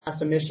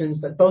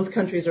emissions that both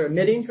countries are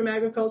emitting from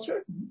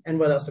agriculture, and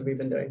what else have we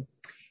been doing?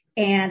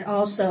 And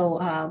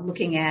also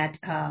looking at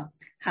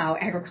how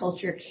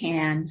agriculture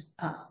can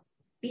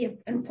be an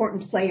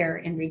important player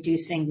in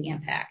reducing the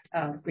impact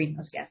of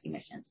greenhouse gas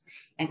emissions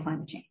and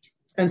climate change.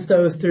 And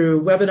so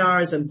through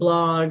webinars and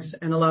blogs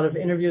and a lot of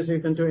interviews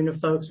we've been doing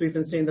with folks, we've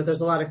been seeing that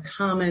there's a lot of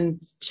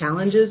common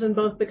challenges in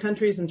both the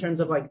countries in terms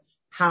of like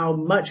how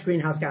much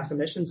greenhouse gas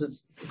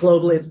emissions.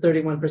 Globally, it's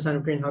 31%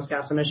 of greenhouse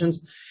gas emissions.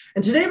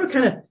 And today we're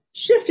kind of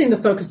shifting the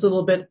focus a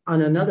little bit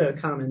on another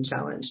common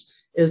challenge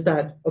is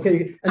that,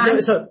 okay,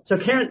 and so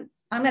Karen.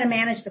 I'm going to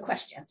manage the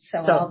question, so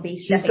I'll be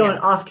stepping she's going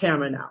out. off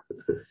camera now.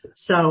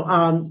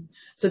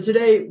 So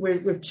today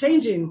we're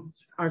changing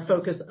our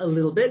focus a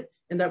little bit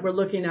in that we're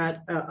looking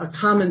at a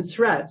common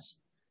threat,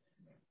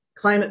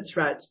 climate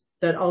threat,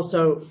 that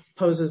also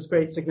poses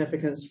great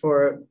significance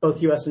for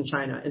both U.S. and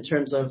China in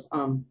terms of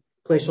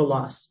glacial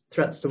loss,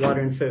 threats to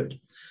water and food.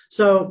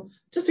 So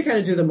just to kind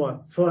of do the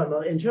more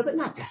formal intro, but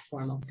not that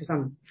formal because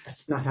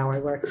that's not how I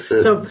work.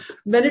 So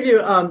many of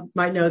you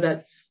might know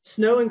that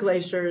snow and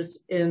glaciers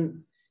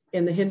in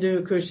the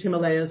Hindu Kush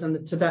Himalayas and the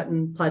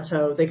Tibetan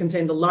Plateau, they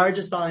contain the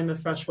largest volume of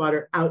fresh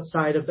water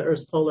outside of the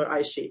Earth's polar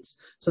ice sheets.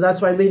 So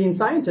that's why leading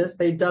scientists,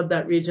 they dubbed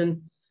that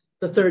region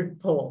the third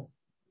pole.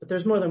 But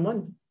there's more than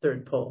one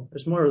third pole.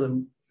 There's more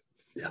than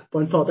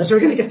one pole. That's what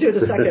we're going to get to in a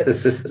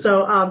second.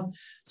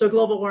 So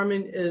global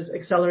warming is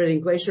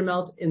accelerating glacier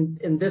melt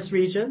in this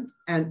region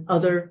and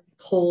other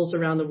poles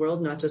around the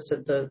world, not just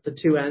at the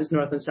two ends,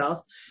 north and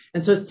south.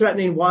 And so it's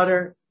threatening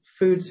water,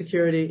 food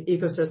security,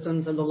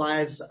 ecosystems, and the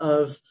lives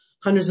of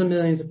hundreds of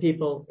millions of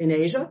people in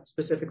Asia,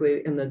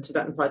 specifically in the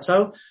Tibetan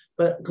Plateau,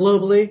 but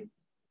globally,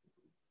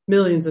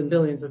 millions and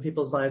billions of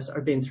people's lives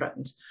are being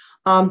threatened.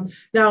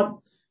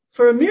 Now,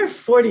 for a mere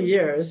 40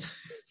 years,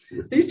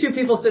 these two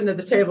people sitting at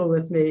the table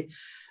with me,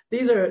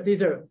 these are,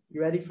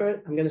 you ready for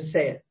it? I'm going to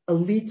say it,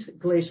 elite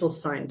glacial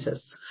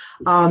scientists.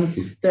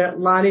 They're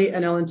Lonnie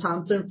and Ellen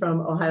Thompson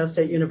from Ohio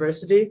State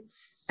University.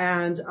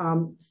 And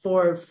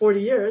for 40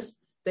 years,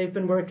 they've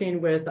been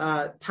working with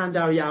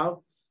Tandong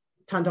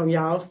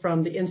Yao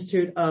from the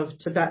Institute of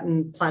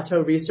Tibetan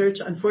Plateau Research.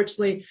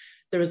 Unfortunately,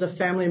 there was a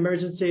family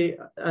emergency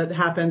that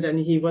happened and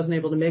he wasn't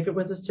able to make it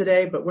with us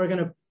today, but we're going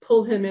to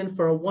pull him in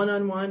for a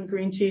one-on-one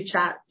green tea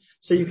chat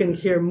so you can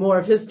hear more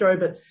of his story.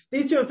 But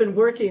these two have been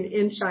working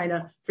in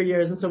China for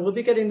years, and so we'll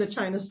be getting the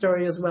China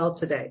story as well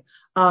today.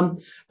 But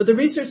the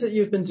research that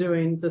you've been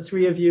doing, the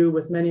three of you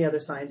with many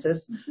other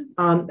scientists,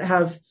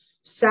 have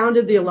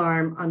sounded the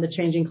alarm on the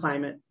changing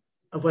climate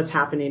of what's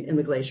happening in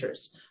the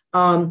glaciers.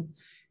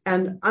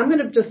 And I'm going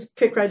to just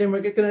kick right in.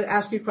 We're going to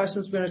ask you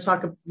questions. We're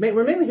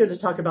mainly here to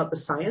talk about the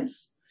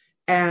science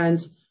and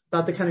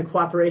about the kind of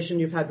cooperation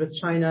you've had with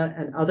China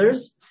and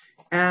others,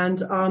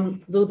 and a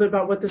little bit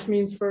about what this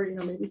means for,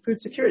 maybe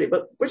food security.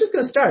 But we're just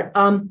going to start.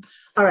 All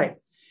right.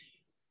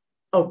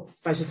 Oh,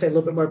 I should say a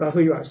little bit more about who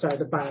you are. Sorry,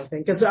 the bio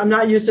thing, because I'm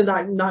not used to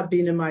not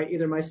being in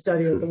either my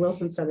study or at the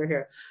Wilson Center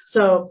here.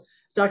 So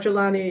Dr.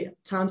 Lonnie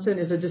Thompson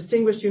is a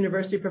distinguished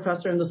university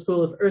professor in the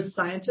School of Earth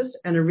Sciences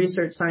and a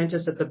research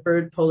scientist at the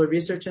Byrd Polar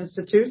Research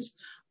Institute.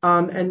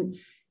 And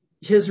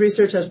his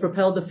research has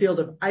propelled the field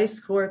of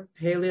ice core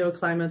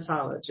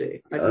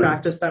paleoclimatology. I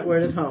practiced that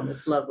word at home.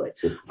 It's lovely.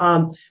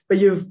 But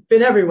you've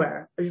been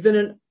everywhere. Have you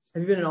been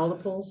in all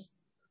the poles?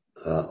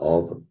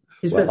 All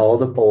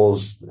the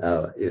poles,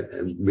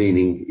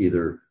 meaning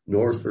either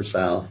north or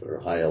south or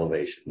high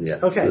elevation.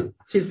 Yes. Okay.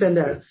 She's been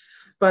there.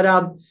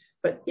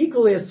 But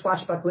equally as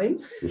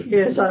swashbuckling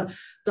is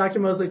Dr.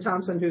 Mosley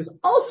Thompson, who's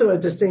also a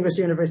distinguished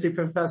university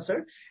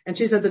professor, and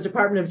she's at the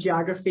Department of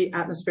Geography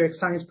Atmospheric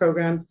Science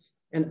Program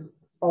and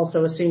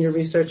also a senior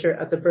researcher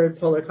at the Byrd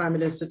Polar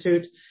Climate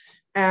Institute,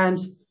 and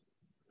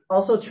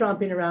also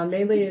tromping around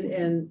mainly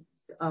in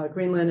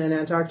Greenland and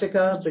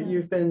Antarctica. But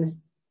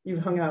you've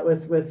hung out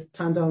with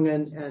Tandong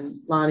and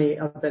Lonnie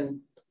up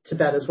in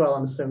Tibet as well,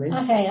 I'm assuming.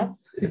 I have.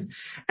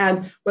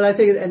 And what I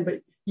think,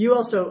 but you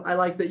also, I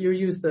like that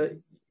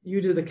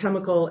you do the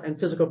chemical and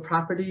physical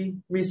property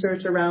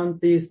research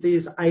around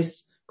these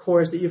ice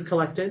cores that you've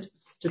collected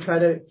to try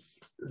to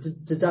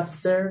deduct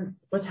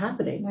what's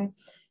happening. Right.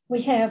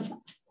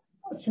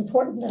 It's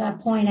important that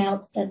I point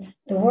out that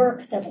the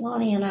work that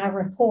Lonnie and I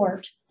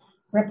report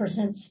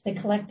represents the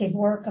collective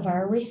work of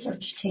our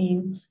research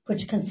team,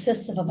 which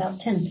consists of about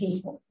 10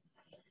 people.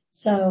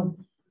 So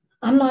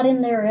I'm not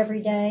in there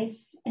every day,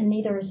 and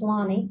neither is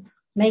Lonnie,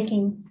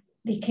 making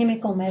the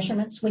chemical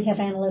measurements. We have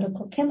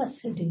analytical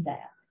chemists who do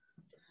that.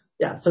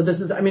 Yeah, so this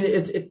is,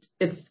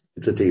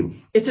 it's a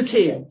team. It's a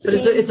team, but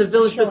it's a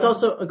village, sure. But it's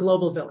also a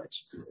global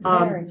village.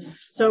 Very much.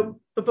 So,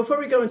 but before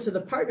we go into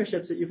the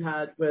partnerships that you've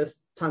had with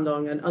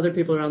Tandong and other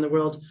people around the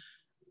world,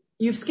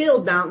 you've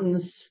scaled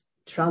mountains,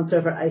 tromped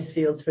over ice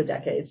fields for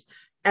decades.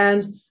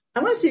 And I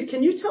want to see,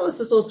 can you tell us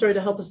this little story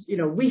to help us,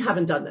 we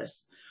haven't done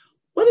this.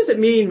 What does it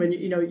mean when,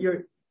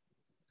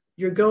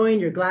 you're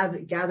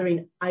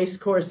gathering ice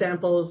core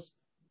samples?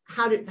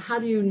 How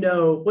do you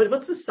know,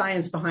 what's the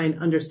science behind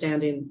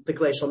understanding the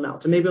glacial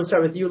melt? And maybe we'll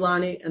start with you,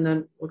 Lonnie, and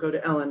then we'll go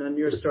to Ellen on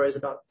your stories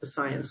about the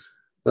science.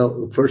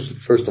 Well,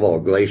 first of all,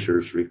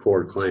 glaciers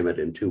record climate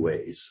in two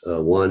ways.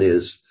 One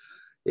is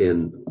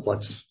in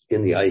what's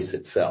in the ice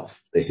itself,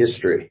 the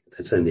history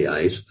that's in the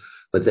ice,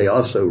 but they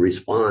also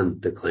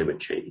respond to climate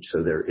change.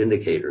 So they're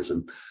indicators.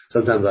 And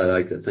sometimes I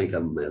like to think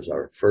of them as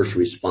our first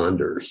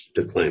responders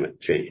to climate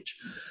change.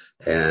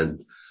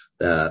 And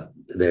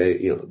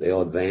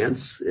they'll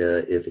advance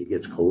if it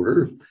gets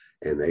colder,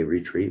 and they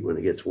retreat when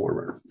it gets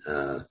warmer.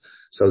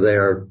 So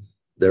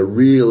they're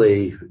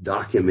really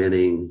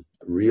documenting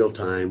real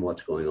time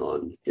what's going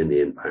on in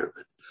the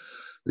environment.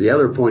 The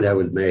other point I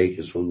would make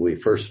is when we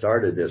first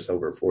started this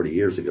over 40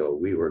 years ago,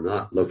 we were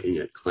not looking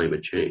at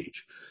climate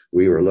change.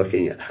 We were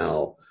looking at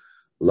how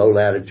low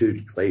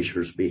latitude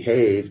glaciers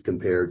behave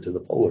compared to the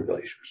polar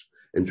glaciers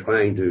and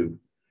trying to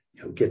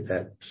get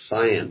that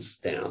science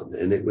down.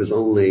 And it was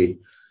only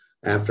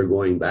after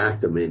going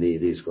back to many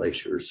of these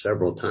glaciers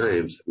several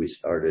times that we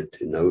started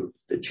to note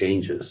the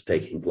changes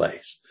taking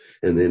place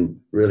and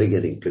then really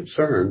getting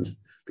concerned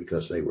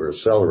because they were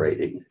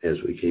accelerating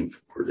as we came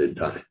forward in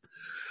time.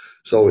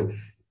 So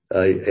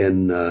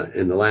in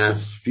the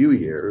last few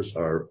years,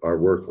 our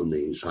work on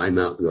these high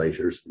mountain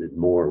glaciers is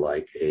more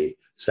like a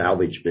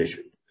salvage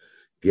mission.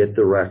 Get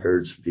the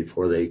records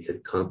before they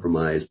get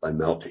compromised by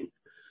melting,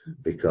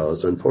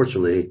 because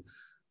unfortunately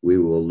we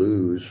will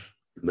lose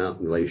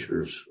mountain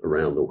glaciers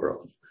around the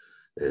world.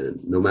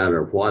 And no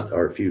matter what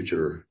our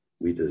future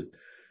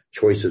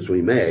choices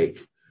we make,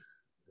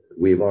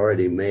 we've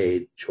already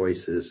made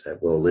choices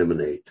that will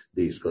eliminate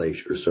these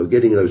glaciers. So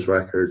getting those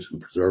records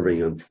and preserving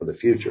them for the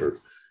future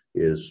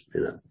is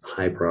a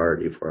high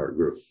priority for our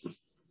group.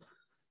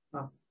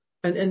 Wow.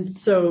 And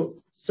so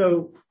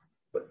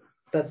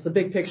that's the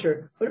big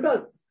picture. What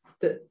about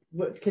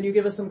can you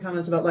give us some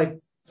comments about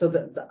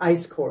the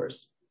ice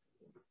cores?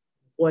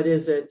 What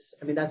is it?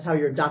 I mean, that's how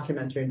you're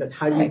documenting, but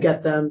how do you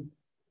get them?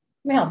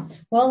 Yeah,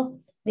 well,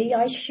 the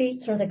ice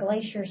sheets or the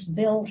glaciers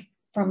build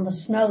from the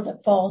snow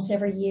that falls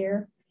every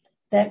year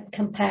that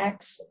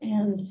compacts,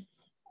 and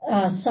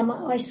some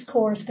ice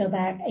cores go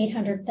back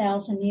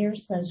 800,000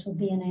 years. Those would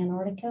be in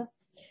Antarctica.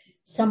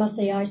 Some of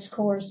the ice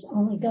cores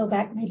only go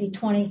back maybe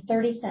 20,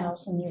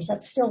 30,000 years.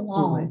 That's still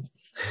long,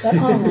 but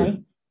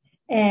only.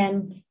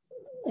 And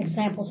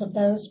examples of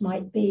those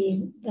might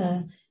be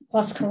the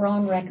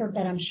Huascarán record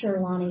that I'm sure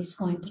Lonnie's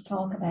going to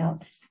talk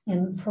about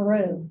in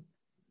Peru.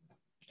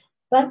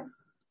 But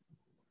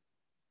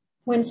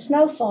when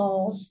snow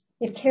falls,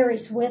 it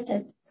carries with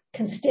it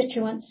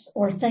constituents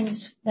or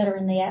things that are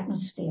in the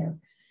atmosphere.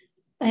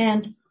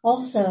 And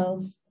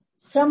also,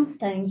 some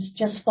things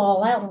just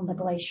fall out on the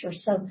glacier.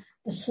 So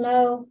the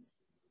snow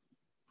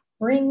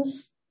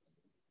brings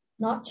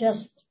not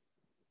just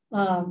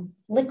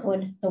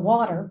liquid, the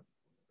water,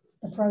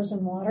 the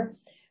frozen water,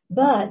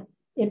 but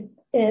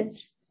it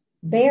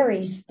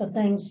buries the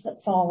things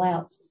that fall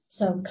out.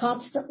 So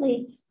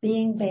constantly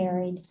being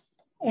buried.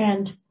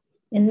 And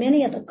in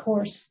many of the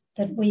cores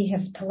that we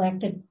have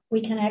collected,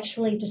 we can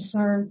actually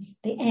discern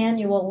the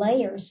annual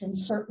layers in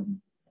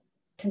certain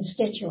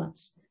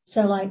constituents.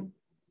 So like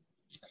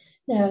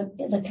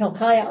the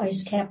Calcaya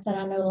ice cap that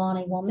I know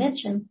Lonnie will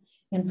mention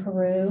in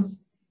Peru,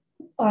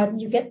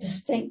 you get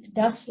distinct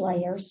dust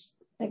layers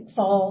that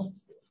fall.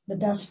 The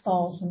dust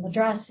falls in the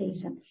dry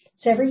season.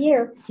 So every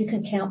year you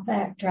can count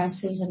back dry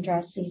season.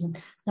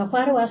 Now,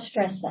 why do I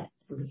stress that?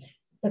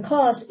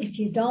 Because if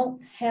you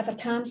don't have a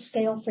time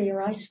scale for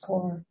your ice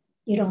core,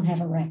 you don't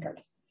have a record.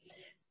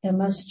 The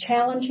most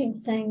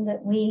challenging thing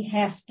that we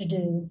have to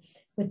do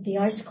with the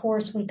ice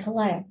cores we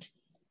collect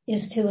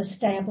is to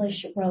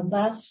establish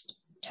robust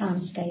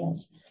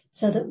timescales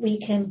so that we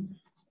can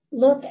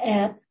look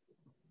at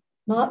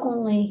not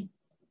only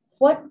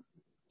what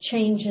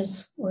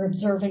changes we're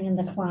observing in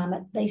the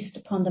climate based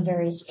upon the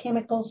various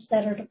chemicals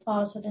that are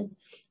deposited,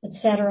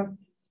 etc.,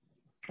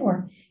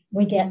 or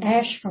we get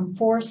ash from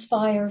forest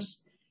fires,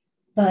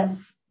 but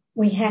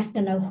we have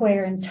to know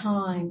where in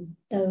time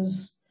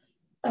those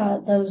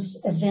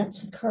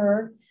events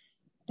occurred,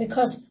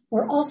 because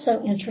we're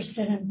also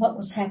interested in what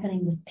was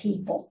happening with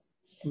people.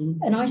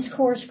 Mm-hmm. An ice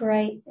core is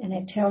great and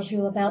it tells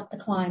you about the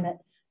climate,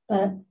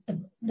 but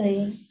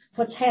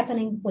what's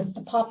happening with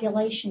the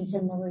populations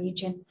in the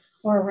region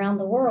or around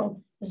the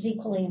world is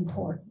equally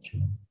important.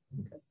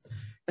 Okay.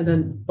 And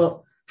then,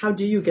 how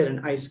do you get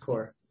an ice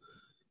core?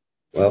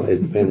 Well,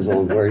 it depends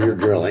on where you're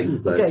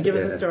drilling. But, okay, give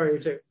us a story or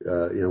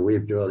two.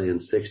 We've drilled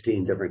in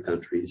 16 different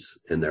countries,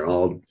 and they're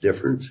all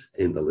different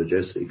in the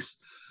logistics.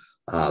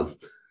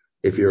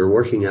 If you're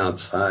working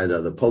outside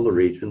of the polar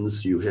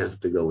regions, you have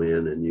to go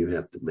in and you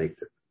have to make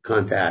the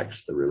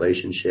contacts, the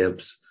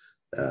relationships,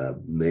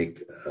 make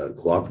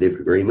cooperative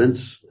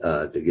agreements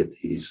to get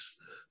these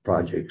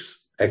projects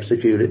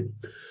executed.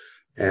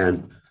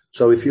 And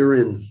so if you're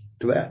in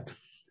Tibet,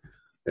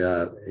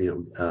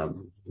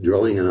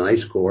 drilling an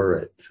ice core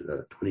at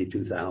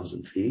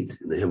 22,000 feet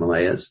in the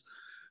Himalayas,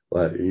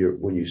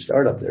 when you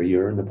start up there,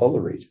 you're in the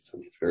polar regions. I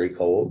mean, it's very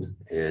cold,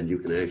 and you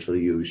can actually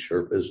use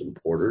Sherpas and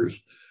porters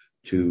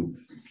to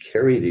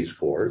carry these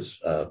cores.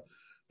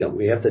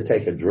 We have to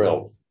take a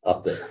drill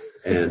up there.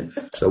 And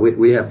so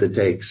we have to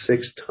take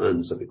 6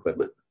 tons of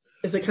equipment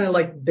Is it kind of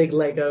like big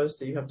Legos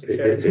that you have to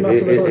carry them up a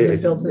little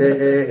and build them?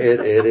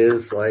 It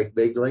is like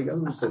big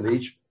Legos, and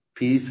each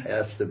piece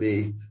has to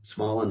be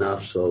small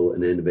enough so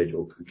an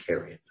individual could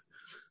carry it.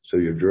 So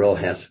your drill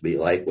has to be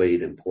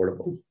lightweight and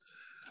portable.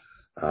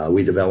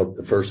 We developed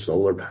the first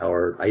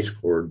solar-powered ice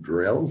core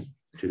drill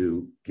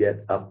to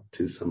get up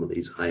to some of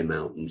these high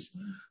mountains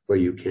where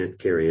you can't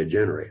carry a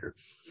generator,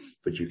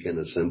 but you can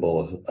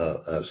assemble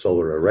a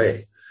solar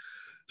array.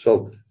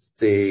 So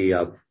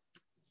the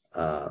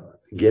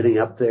getting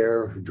up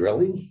there,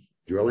 drilling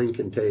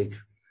can take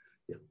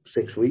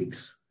 6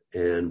 weeks.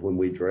 And when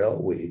we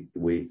drill,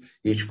 we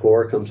each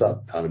core comes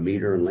up about 1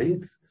 meter in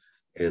length,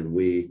 and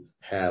we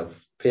have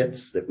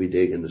pits that we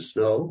dig in the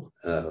snow,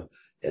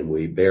 and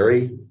we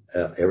bury.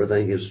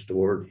 Everything is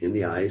stored in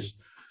the ice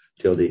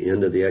till the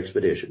end of the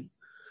expedition.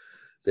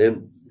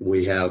 Then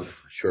we have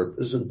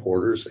Sherpas and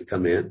porters that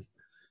come in.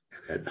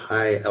 At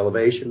high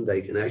elevation,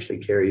 they can actually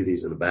carry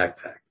these in a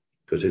backpack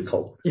because it's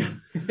cold. Yeah.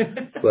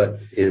 But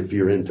if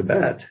you're in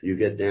Tibet, you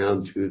get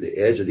down to the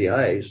edge of the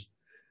ice,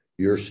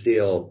 you're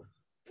still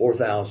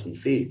 4,000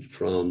 feet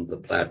from the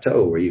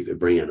plateau where you could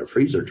bring in a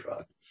freezer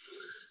truck.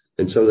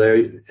 And so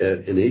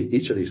in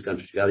each of these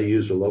countries, you got to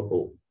use the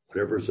local,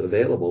 whatever's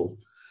available.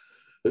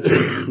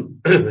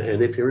 And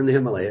if you're in the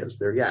Himalayas,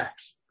 they're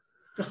yaks.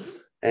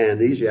 And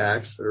these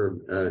yaks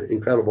are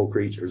incredible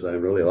creatures. I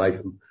really like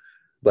them,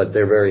 but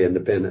they're very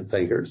independent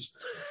thinkers.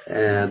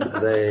 And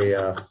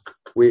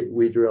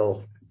we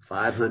drill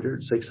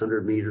 500,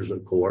 600 meters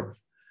of core.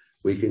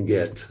 We can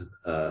get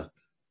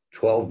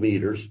 12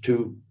 meters,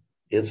 2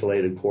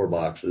 insulated core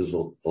boxes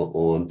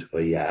onto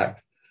a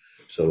yak.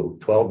 So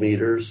 12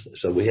 meters.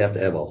 So we have to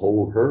have a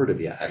whole herd of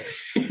yaks.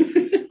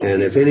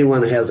 And if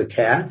anyone has a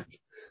cat,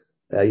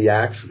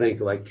 yaks think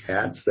like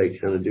cats. They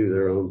kind of do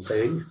their own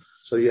thing.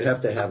 So you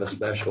have to have a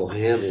special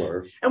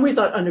handler. And we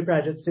thought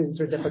undergraduate students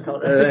were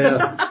difficult.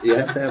 You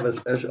have to have a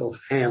special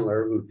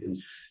handler who can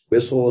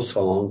whistle a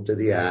song to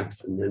the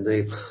yaks, and then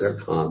they're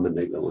calm and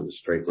they go in a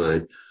straight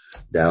line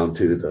down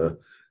to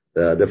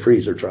the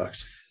freezer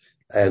trucks.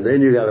 And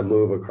then you got to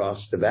move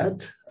across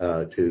Tibet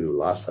to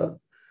Lhasa.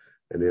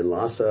 And in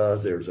Lhasa,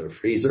 there's a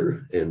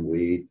freezer. And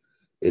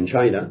in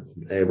China,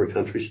 every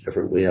country's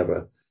different. We have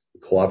a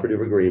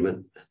cooperative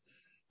agreement.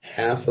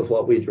 Half of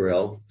what we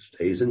drill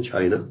stays in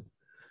China,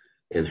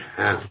 and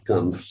half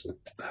comes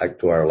back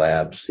to our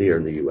labs here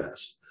in the U.S.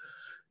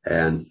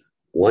 And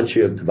once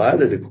you have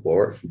divided a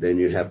core, then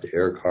you have to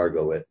air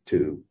cargo it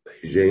to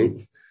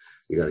Beijing.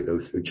 You got to go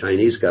through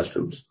Chinese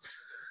customs.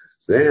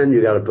 Then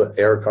you got to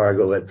air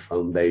cargo it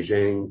from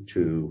Beijing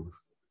to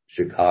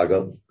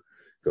Chicago,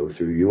 go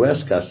through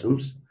U.S.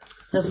 customs.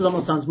 This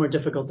almost sounds more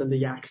difficult than the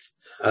yaks.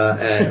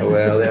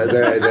 Well,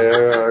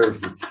 there are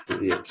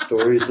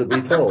stories to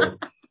be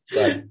told.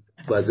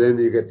 But then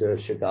you get to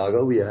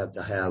Chicago, you have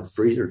to have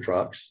freezer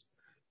trucks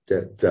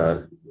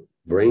that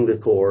bring the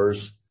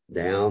cores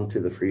down to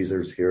the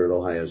freezers here at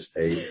Ohio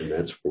State, and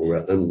that's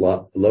where we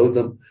unload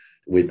them.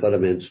 We put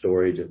them in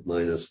storage at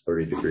minus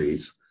 30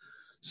 degrees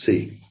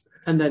C.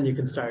 And then you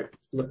can start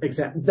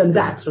then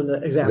that's when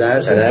the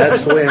examination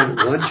That's when,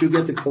 once you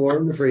get the core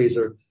in the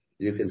freezer,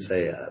 you can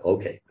say,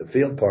 okay, the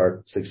field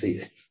part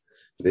succeeded.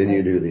 Then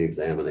you do the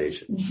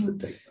examinations.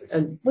 Mm-hmm.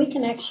 And we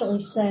can actually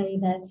say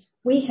that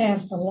we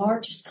have the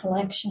largest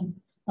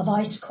collection of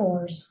ice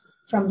cores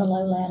from the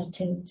low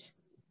latitudes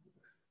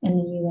in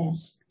the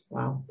U.S.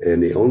 Wow.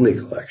 And the only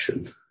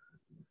collection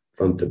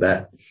from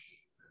Tibet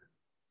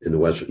in the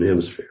Western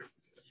Hemisphere.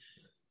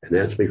 And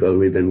that's because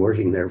we've been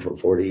working there for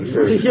 40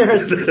 years.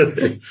 Yes.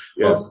 Yes.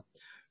 Well,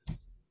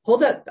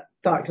 hold that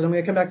thought, because I'm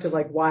going to come back to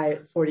why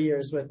 40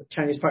 years with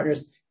Chinese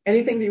partners.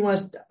 Anything that you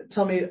want to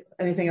tell me,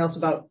 anything else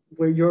about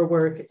where your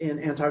work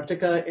in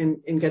Antarctica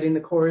in getting the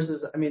cores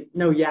is? I mean,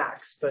 no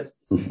yaks, but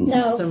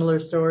no. Similar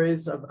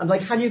stories. I'm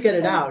like, how do you get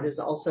it out is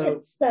also.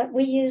 It's that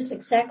we use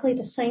exactly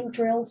the same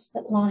drills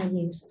that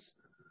Lonnie uses.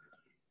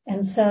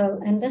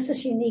 And this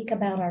is unique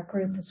about our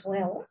group as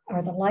well,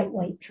 are the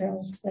lightweight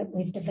drills that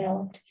we've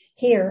developed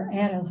here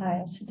at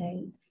Ohio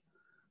State.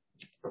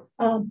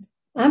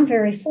 I'm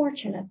very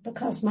fortunate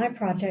because my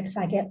projects,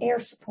 I get air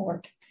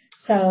support.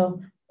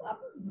 So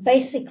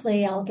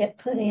basically I'll get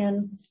put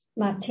in,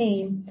 my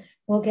team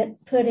will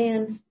get put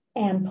in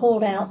and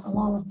pulled out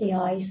along with the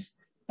ice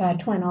by a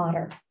twin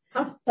otter.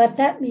 Huh. But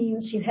that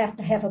means you have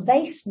to have a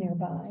base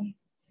nearby.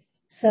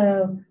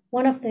 So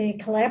one of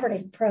the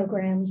collaborative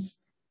programs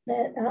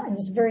that it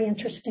was a very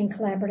interesting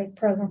collaborative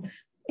program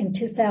in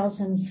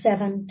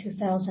 2007,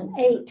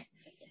 2008.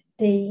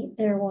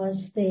 There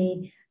was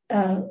the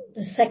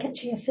second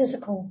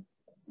geophysical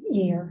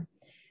year,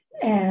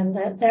 and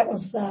that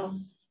was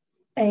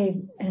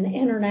an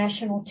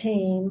international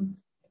team.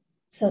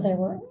 So there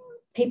were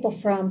people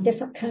from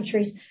different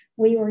countries.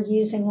 We were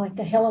using like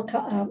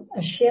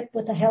a ship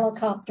with a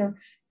helicopter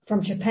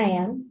from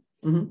Japan.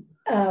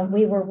 Mm-hmm.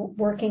 We were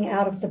working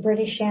out of the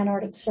British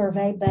Antarctic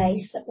Survey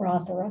base at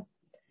Rothera.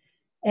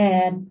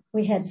 And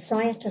we had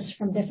scientists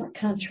from different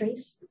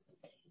countries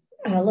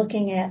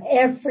looking at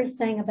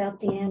everything about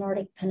the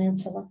Antarctic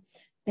Peninsula.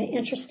 The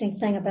interesting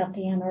thing about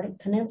the Antarctic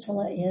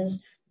Peninsula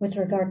is with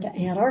regard to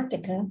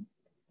Antarctica,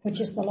 which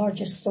is the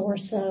largest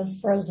source of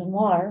frozen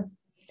water,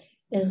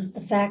 is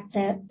the fact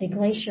that the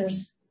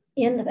glaciers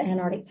in the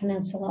Antarctic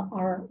Peninsula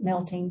are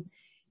melting,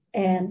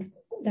 and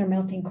they're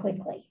melting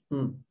quickly.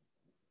 All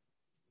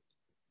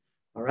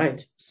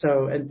right.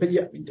 So,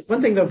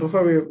 one thing though,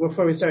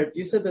 before we start,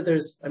 you said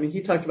that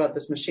he talked about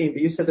this machine,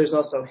 but you said there's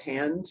also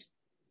hand.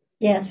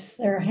 Yes,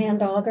 there are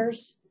hand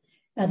augers.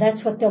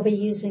 That's what they'll be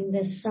using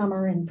this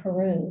summer in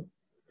Peru.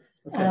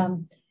 Okay.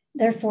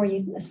 Therefore,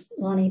 as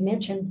Lonnie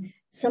mentioned,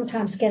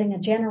 sometimes getting a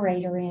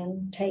generator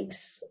in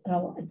takes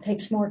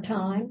more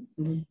time,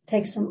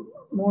 takes some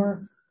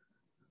more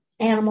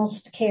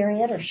animals to carry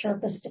it or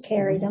Sherpas to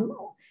carry them,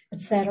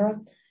 etc.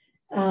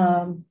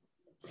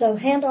 So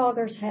hand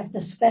augers have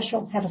a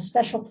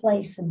special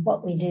place in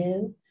what we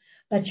do,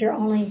 but you're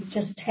only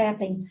just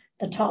tapping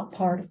the top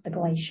part of the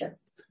glacier.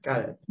 Got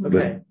it.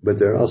 Okay. But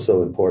they're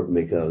also important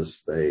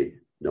because they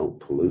don't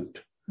pollute.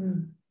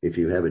 If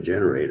you have a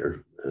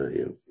generator,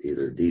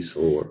 either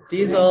diesel or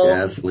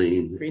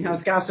gasoline,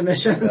 greenhouse gas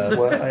emissions.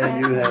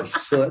 And you have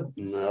soot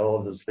and all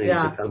of those things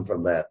that come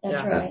from that.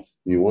 That's right.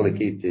 You want to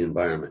keep the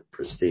environment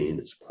pristine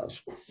as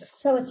possible.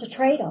 So it's a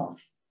trade-off,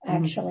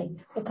 actually,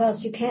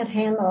 because you can't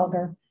hand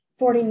auger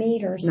 40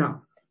 meters.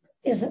 No.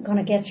 Isn't going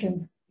to get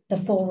you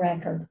the full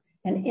record.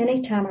 And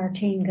anytime our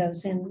team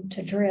goes in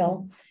to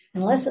drill,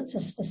 unless it's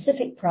a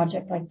specific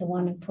project like the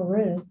one in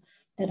Peru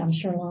that I'm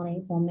sure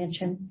Lonnie will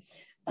mention,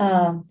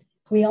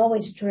 we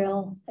always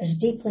drill as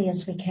deeply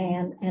as we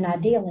can and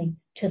ideally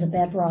to the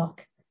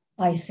bedrock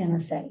ice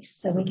interface.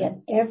 So we get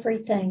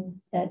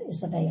everything that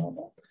is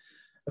available.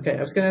 Okay,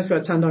 I was going to ask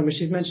about Tandong, but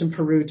she's mentioned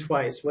Peru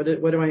twice. What do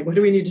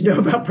we need to know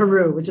about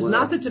Peru? Which is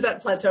not the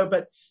Tibet Plateau,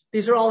 but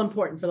these are all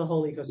important for the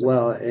whole ecosystem.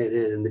 Well,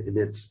 and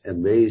it's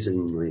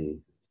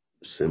amazingly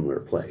similar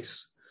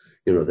place.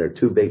 There are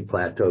two big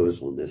plateaus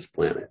on this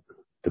planet.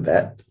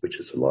 Tibet, which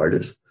is the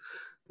largest.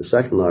 The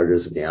second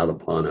largest is the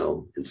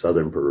Altipano in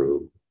southern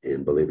Peru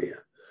and Bolivia.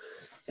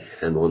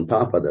 And on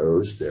top of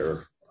those,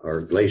 there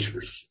are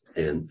glaciers.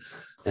 And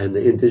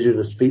the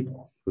indigenous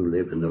people who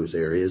live in those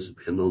areas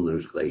depend on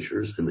those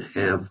glaciers and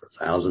have for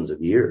thousands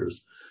of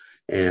years.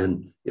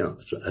 And,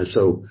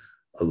 so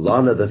a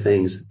lot of the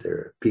things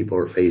that people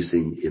are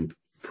facing in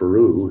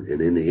Peru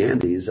and in the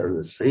Andes are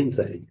the same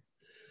thing.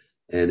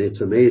 And it's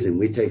amazing.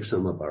 We take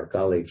some of our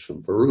colleagues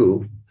from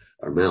Peru,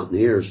 our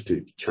mountaineers,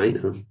 to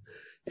China,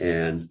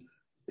 and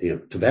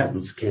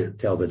Tibetans can't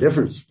tell the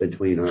difference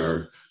between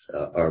our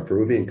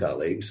Peruvian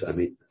colleagues. I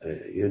mean,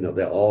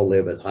 they all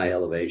live at high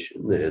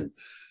elevation, and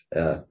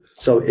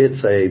so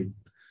it's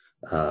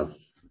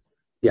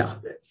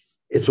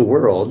it's a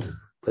world,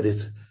 but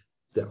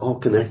they're all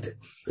connected.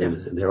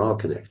 And they're all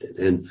connected.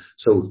 And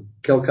so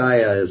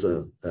Kelkaya is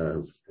an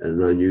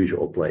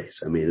unusual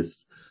place. I mean,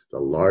 it's the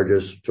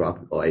largest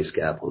tropical ice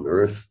cap on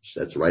Earth.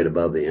 That's right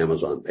above the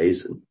Amazon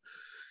basin.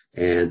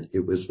 And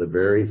it was the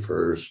very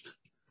first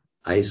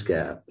ice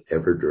cap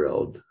ever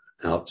drilled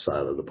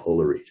outside of the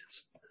polar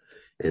regions.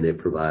 And it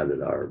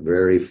provided our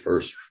very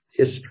first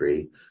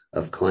history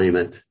of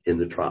climate in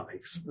the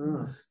tropics.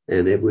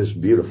 And it was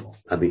beautiful.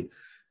 I mean,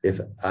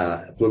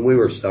 when we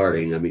were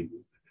starting,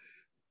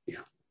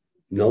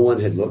 no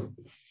one had looked,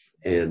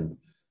 and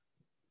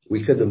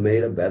we couldn't have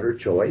made a better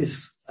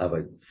choice of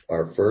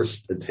our first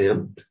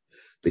attempt,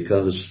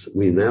 because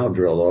we now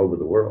drill all over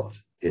the world.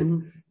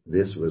 And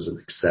this was an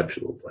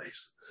exceptional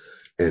place.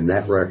 And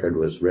that record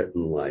was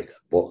written like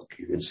a book.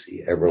 You can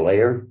see every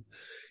layer.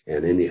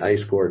 And in the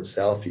ice core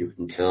itself, you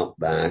can count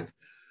back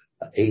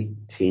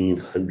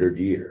 1,800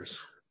 years.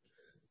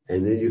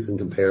 And then you can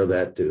compare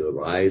that to the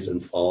rise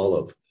and fall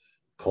of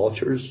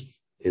cultures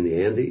in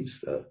the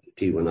Andes, the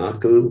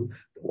Tiwanaku,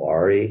 the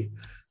Wari,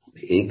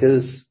 the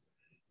Incas,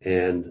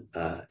 and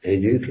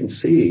you can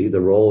see the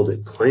role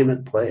that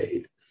climate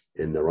played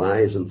in the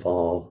rise and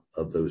fall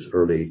of those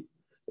early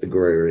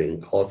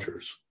agrarian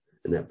cultures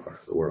in that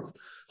part of the world.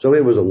 So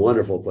it was a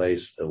wonderful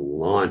place to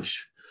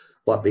launch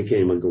what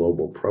became a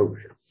global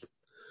program.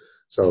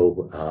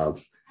 So,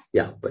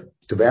 but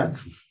Tibet,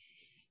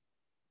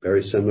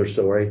 very similar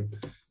story,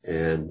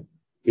 and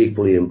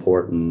equally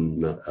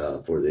important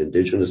for the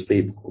indigenous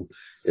people,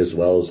 as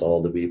well as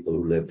all the people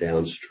who live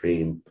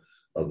downstream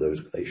of those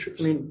glaciers.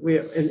 I mean,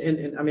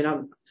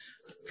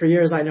 for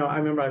years I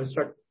remember I was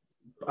struck.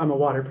 I'm a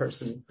water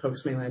person,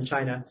 focused mainly on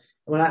China.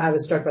 When I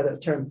was struck by the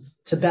term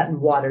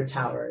Tibetan water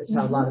tower, is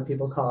how a lot of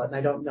people call it. And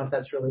I don't know if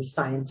that's really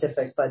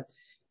scientific, but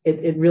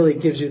it really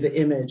gives you the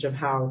image of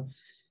how,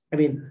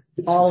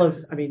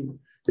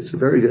 it's a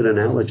very good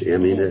analogy. I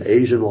mean,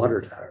 Asian water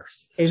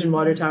towers.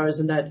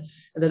 And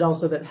that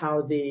also that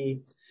how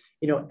the,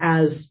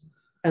 as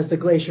the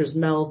glaciers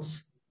melt,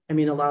 a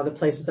lot of the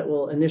places that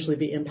will initially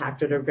be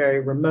impacted are very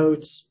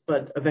remote,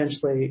 but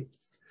eventually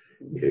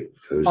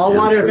all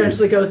water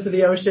eventually goes to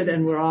the ocean,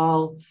 and we're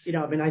all,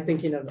 I'm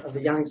thinking of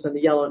the Yangtze and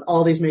the Yellow and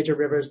all these major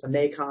rivers, the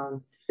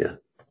Mekong. Yeah.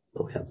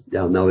 Oh, yeah.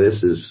 Yeah. No,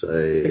 this is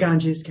the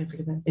Ganges. Can't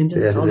forget that.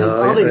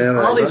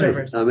 All these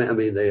rivers.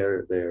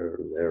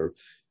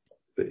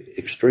 They're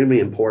extremely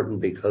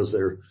important because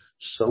there are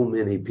so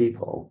many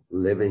people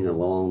living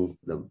along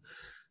them.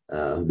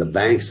 the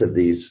banks of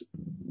these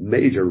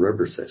major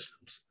river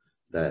systems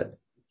that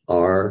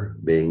are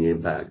being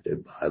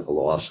impacted by the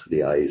loss of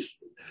the ice,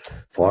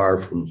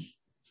 far from,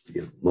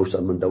 most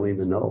of them don't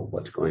even know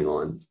what's going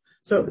on.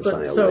 So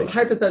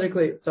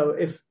hypothetically,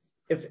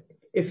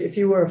 if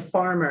you were a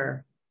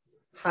farmer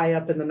high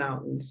up in the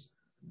mountains,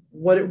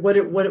 what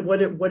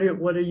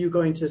are you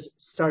going to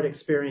start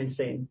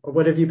experiencing, or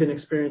what have you been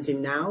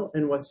experiencing now,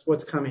 and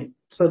what's coming?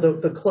 So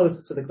the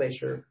close to the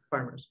glacier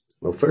farmers.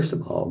 Well, first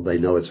of all, they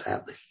know it's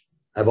happening.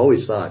 I've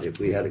always thought if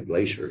we had a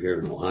glacier here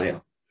in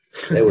Ohio,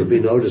 there would be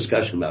no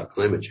discussion about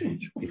climate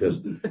change because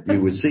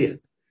you would see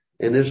it.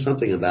 And there's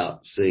something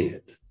about seeing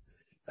it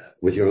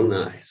with your own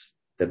eyes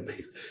that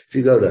makes. If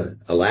you go to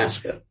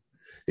Alaska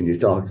and you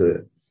talk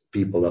to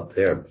people up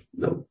there,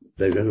 no,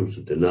 they're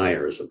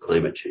deniers of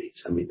climate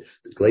change. I mean,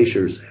 the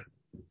glaciers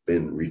have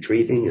been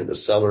retreating and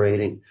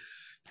accelerating,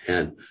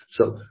 and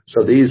so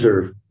these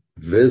are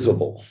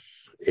visible,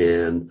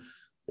 and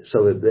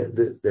so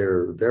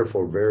they're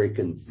therefore very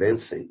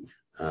convincing.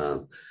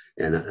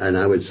 And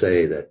I would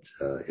say that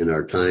in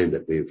our time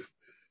that we've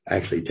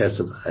actually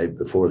testified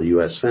before the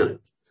U.S. Senate,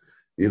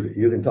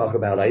 you can talk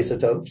about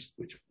isotopes,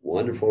 which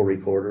wonderful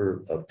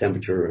recorder of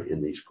temperature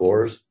in these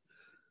cores,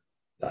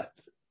 but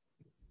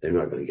they're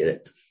not going to get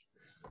it.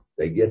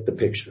 They get the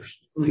pictures.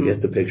 Mm-hmm. They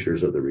get the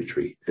pictures of the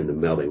retreat and the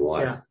melting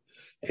water.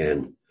 Yeah.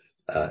 And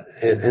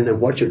then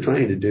what you're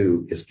trying to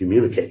do is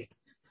communicate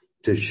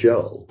to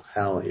show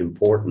how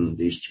important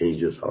these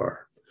changes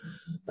are.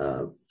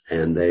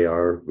 And they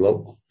are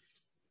global.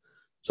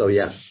 So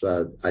yes,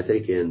 I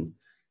think in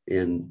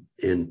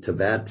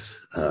Tibet,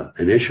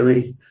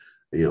 initially,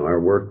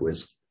 our work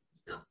was,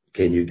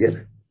 can you get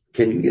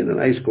an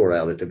ice core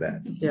out of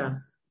Tibet? Yeah.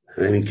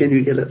 I mean, can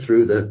you get it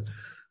through the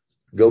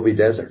Gobi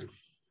Desert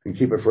and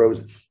keep it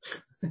frozen?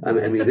 I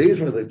mean, these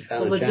were the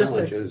kind of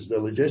challenges, the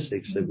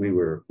logistics that we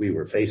were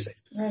facing.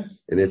 Right.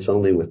 And it's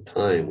only with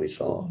time we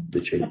saw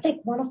the change. I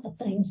think one of the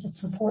things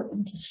that's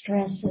important to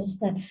stress is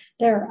that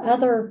there are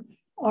other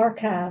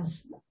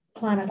archives,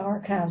 climate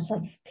archives,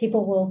 like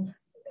people will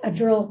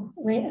drill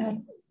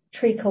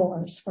tree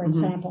cores, for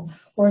example,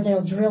 or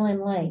they'll drill in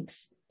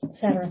lakes,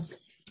 etc.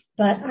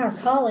 But our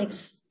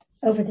colleagues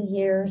over the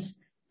years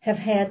have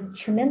had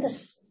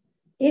tremendous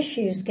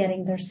issues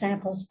getting their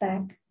samples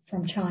back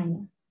from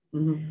China.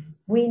 Mm-hmm.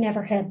 We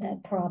never had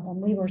that problem.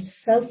 We were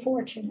so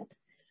fortunate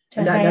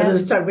to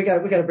have. We got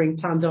to bring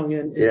Tom Dong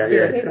in. We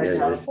were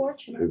so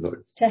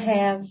fortunate to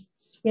have,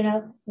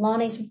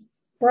 Lonnie's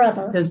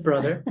brother, his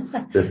brother,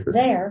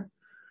 there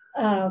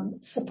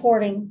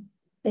supporting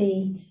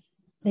the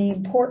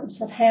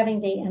importance of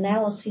having the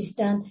analyses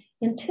done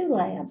in two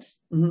labs,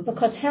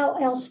 because how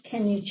else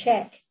can you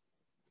check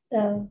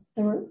the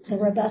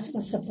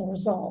robustness of the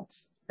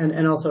results?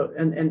 And also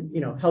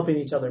helping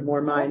each other,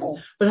 more minds.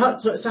 But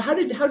how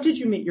did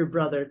you meet your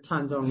brother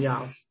Tan Dong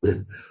Yao?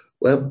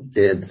 Well,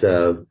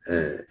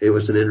 it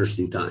was an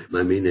interesting time.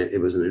 I mean, it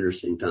was an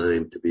interesting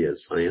time to be a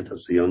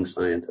scientist, a young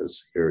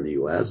scientist here in the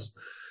U.S.,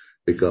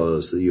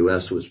 because the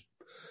U.S. was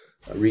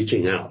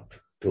reaching out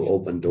to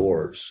open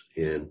doors,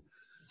 and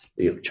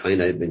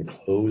China had been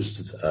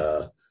closed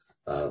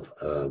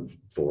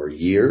for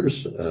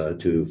years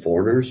to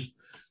foreigners,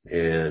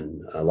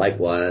 and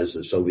likewise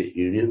the Soviet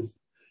Union.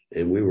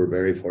 And we were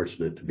very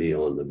fortunate to be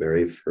on the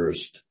very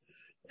first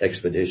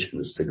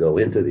expeditions to go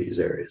into these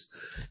areas.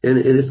 And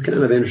it's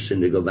kind of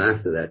interesting to go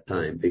back to that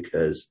time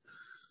because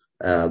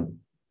at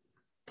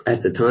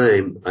the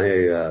time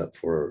I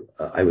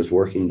was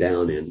working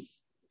down in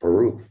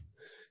Peru,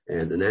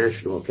 and the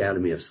National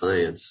Academy of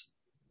Science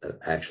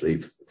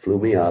actually flew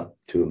me up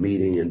to a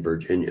meeting in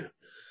Virginia.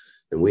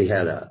 And we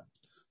had a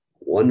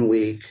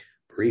 1-week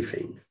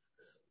briefing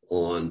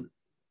on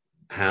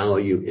how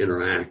you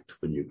interact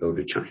when you go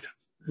to China.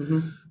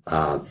 Mm-hmm.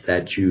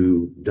 That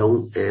you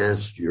don't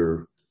ask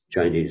your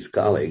Chinese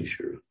colleagues,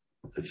 your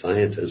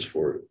scientists,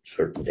 for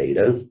certain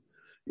data.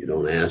 You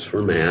don't ask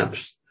for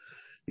maps.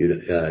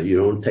 You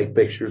don't take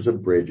pictures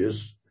of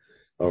bridges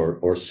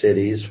or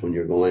cities when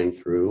you're going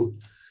through.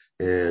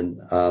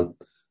 And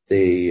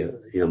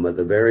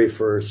the very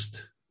first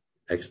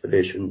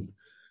expedition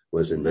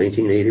was in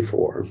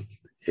 1984,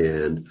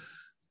 and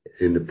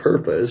the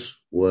purpose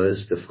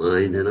was to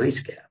find an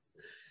ice cap,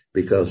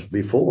 because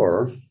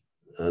before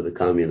the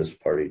Communist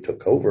Party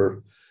took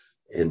over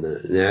in the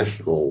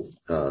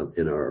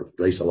in our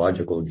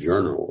glaciological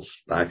journals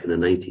back in the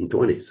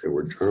 1920s, there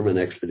were German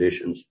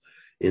expeditions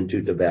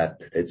into Tibet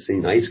that had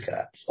seen ice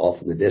caps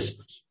off in the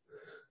distance,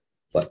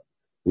 but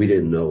we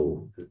didn't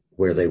know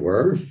where they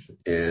were.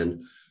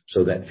 And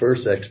so that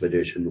first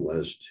expedition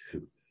was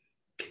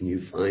can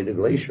you find a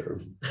glacier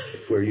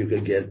where you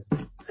could get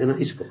an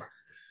ice core?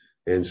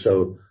 And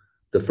so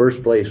the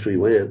first place we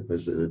went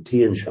was in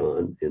Tian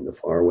Shan in the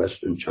far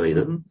western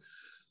China. Mm-hmm.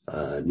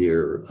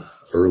 Near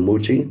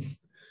Urumqi,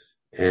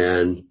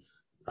 and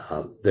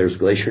there's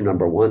glacier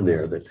number 1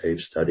 there that they've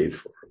studied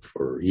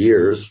for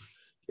years,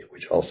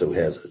 which also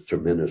has a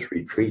tremendous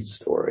retreat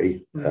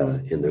story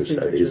in their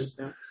studies.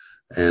 Yeah.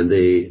 And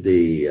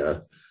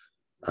and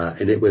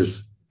it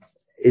was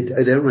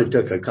it only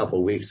took a couple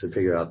of weeks to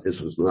figure out this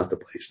was not the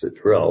place to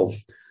drill,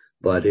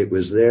 but it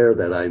was there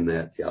that I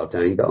met Yao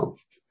Tangdong.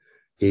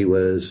 He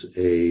was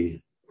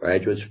a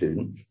graduate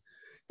student.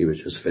 He was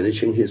just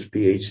finishing his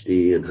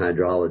PhD in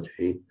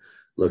hydrology,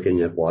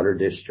 looking at water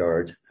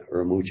discharge in the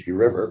Urumqi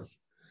River.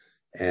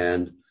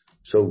 And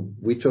so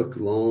we took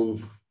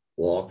long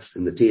walks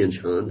in the Tian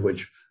Shan,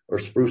 which are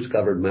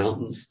spruce-covered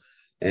mountains,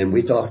 and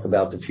we talked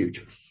about the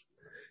future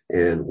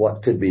and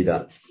what could be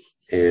done.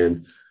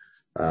 And,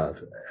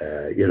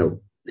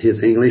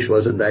 his English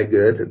wasn't that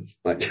good, and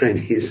my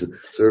Chinese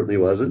certainly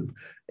wasn't.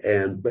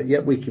 But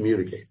yet we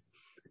communicated.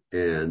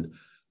 And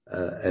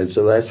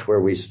so that's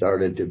where we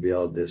started to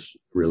build this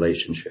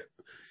relationship.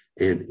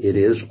 And it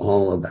is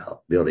all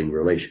about building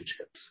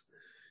relationships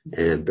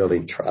and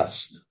building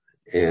trust.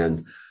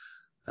 And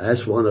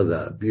that's one of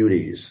the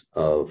beauties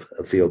of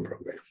a field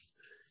program,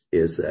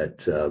 is that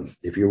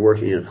if you're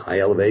working at high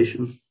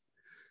elevation,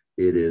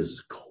 it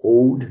is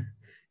cold,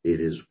 it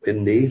is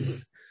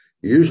windy.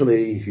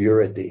 Usually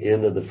you're at the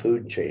end of the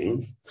food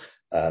chain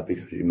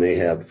because you may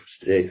have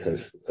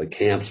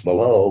camps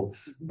below,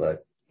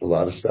 but a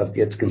lot of stuff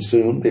gets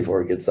consumed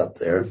before it gets up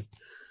there,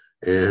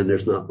 and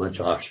there's not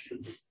much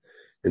oxygen.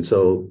 And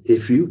so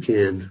if you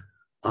can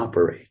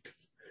operate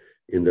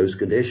in those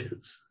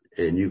conditions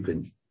and you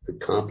can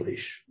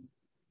accomplish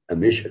a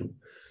mission,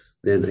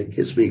 then it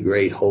gives me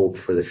great hope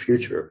for the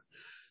future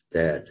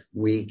that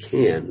we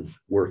can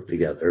work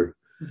together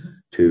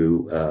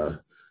to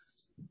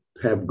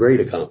have great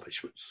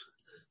accomplishments.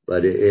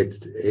 But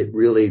it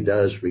really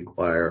does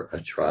require a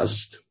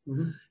trust,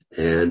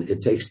 and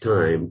it takes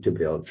time to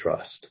build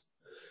trust.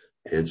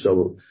 And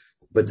so,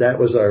 but that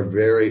was our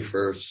very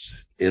first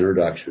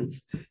introduction.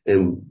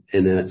 And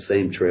in that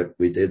same trip,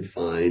 we did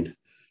find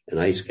an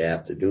ice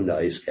cap, the Dunda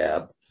ice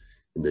cap,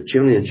 in the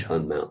Chilean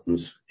Shan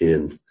Mountains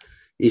in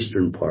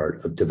eastern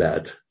part of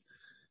Tibet.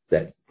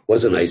 That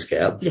was an ice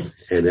cap, yes.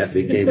 And that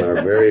became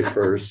our very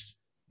first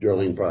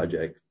drilling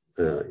project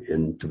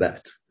in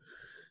Tibet.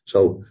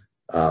 So,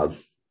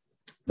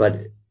 but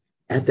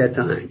at that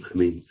time,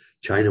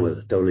 China was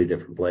a totally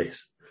different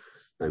place.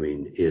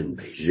 In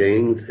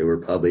Beijing, there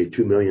were probably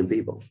 2 million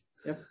people.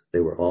 Yep. They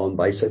were all on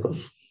bicycles.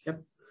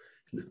 Yep.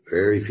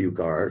 Very few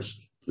cars.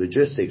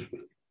 Logistics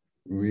was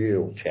a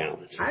real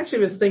challenge. I actually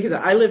was thinking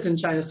that I lived in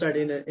China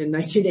starting in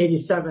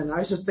 1987. I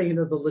was just thinking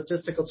of the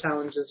logistical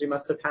challenges you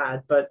must have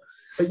had, but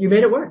you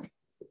made it work.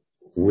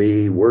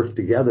 We worked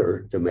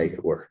together to make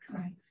it work.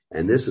 Right.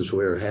 And this is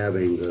where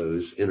having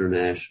those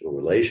international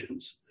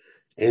relations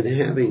and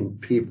having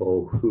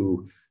people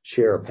who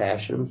share a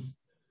passion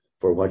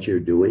for what you're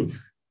doing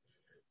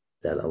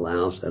that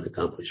allows that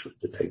accomplishment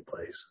to take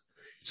place.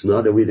 It's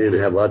not that we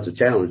didn't have lots of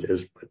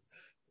challenges, but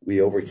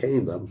we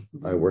overcame them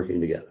by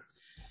working together.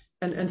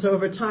 And so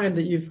over time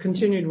that you've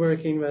continued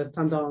working with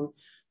Tandong,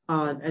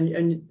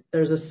 and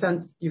there's a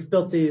sense you've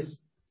built these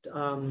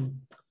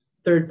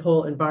third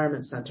pole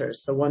environment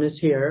centers. So one is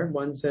here,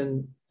 one's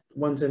in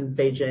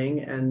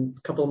Beijing, and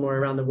a couple more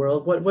around the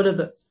world. What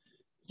are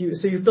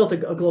so you've built a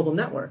global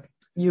network.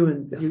 You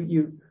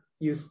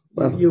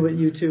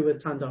two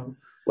with Tandong.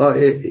 Well,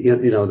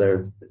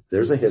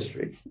 there's a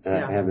history.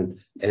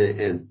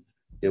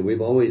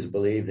 We've always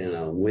believed in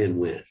a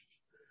win-win.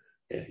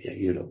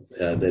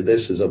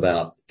 This is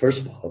about, first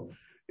of all,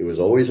 it was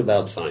always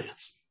about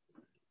science.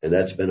 And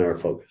that's been our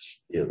focus,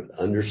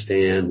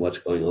 understand what's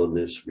going on in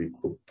this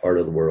remote part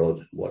of the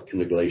world. What can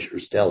the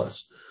glaciers tell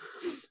us?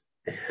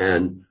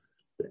 And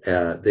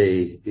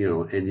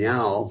and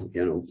Yao,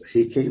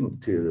 he came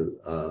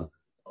to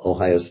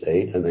Ohio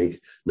State, I think,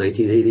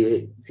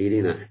 1988,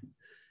 89,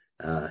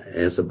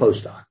 as a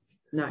postdoc.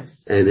 Nice.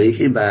 And he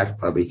came back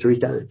probably 3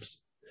 times.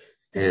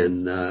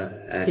 And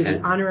he's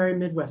an honorary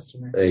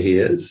Midwesterner. He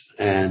is,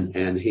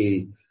 and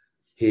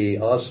he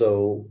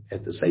also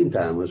at the same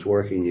time was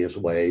working his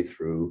way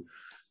through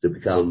to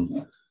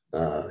become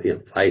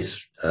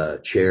vice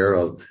chair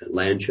of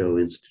Lanzhou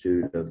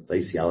Institute of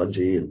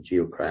Glaciology and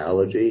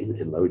Geocryology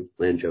in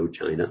Lanzhou,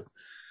 China.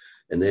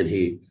 And then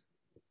he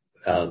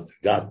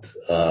got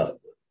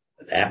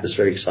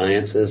atmospheric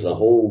sciences, a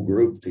whole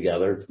group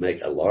together to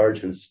make a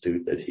large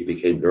institute that he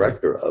became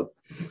director of.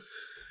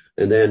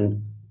 And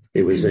then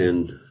it was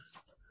in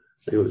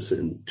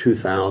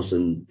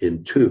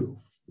 2002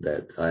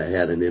 that I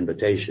had an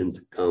invitation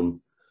to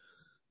come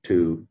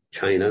to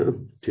China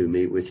to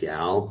meet with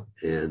Yao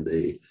and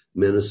the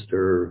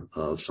Minister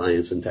of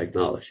Science and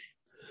Technology.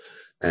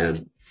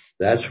 And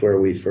that's where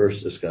we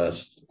first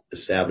discussed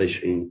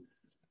establishing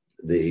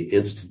the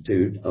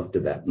Institute of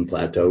Tibetan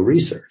Plateau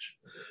Research,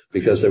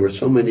 because there were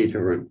so many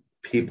different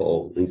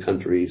people and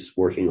countries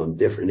working on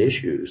different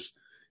issues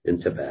in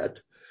Tibet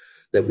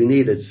that we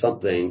needed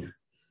something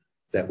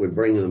that would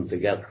bring them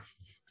together.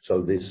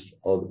 So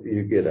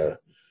you get a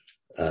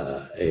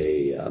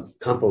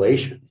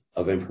compilation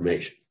of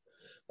information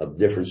of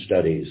different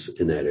studies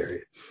in that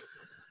area.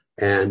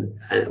 And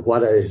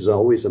what has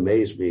always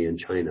amazed me in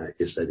China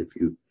is that if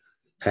you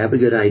have a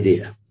good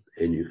idea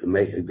and you can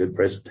make a good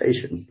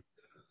presentation,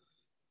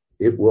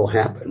 it will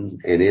happen,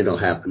 and it'll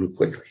happen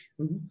quickly.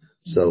 Mm-hmm.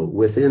 So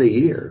within a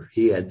year,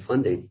 he had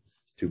funding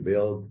to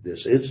build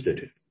this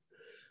institute.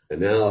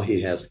 And now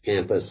he has a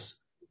campus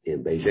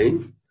in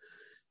Beijing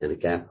and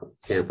a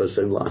campus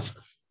in Lhasa.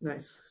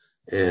 Nice.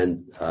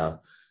 And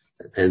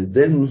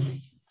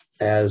then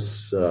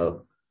as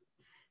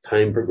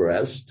time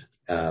progressed,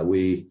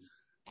 we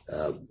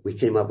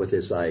came up with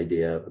this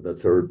idea of the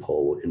Third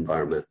Pole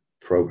Environment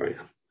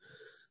Program.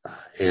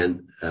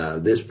 And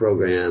this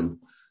program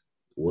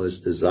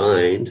was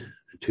designed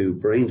to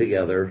bring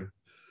together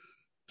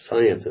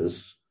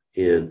scientists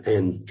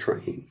and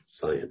train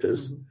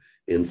scientists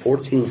in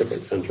 14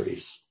 different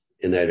countries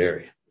in that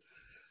area,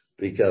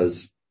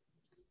 because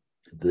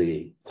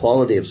the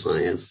quality of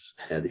science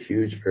had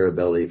huge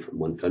variability from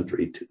one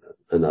country to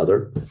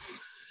another.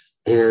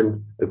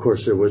 And of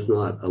course, there was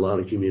not a lot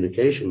of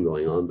communication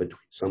going on between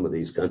some of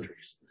these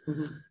countries.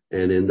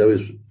 And in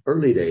those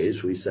early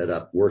days, we set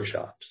up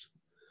workshops,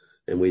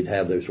 and we'd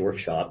have those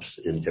workshops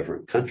in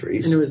different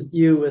countries. And it was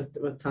you with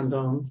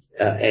Tandong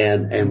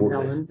and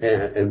Ellen.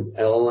 And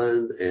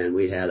Ellen, and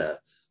we had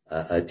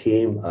a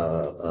team,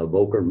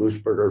 Volker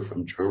Moosberger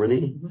from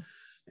Germany,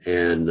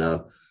 and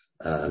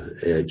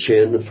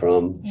Chin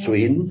from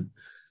Sweden,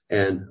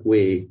 and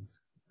we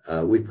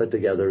put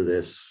together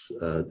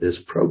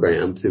this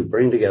program to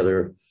bring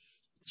together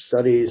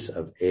studies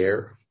of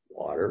air,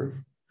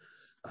 water,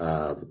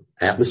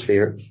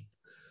 atmosphere,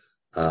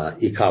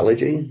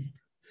 ecology,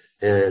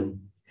 and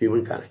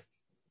humankind,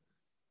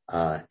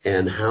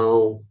 and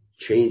how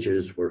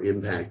changes were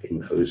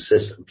impacting those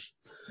systems.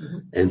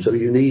 And so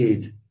you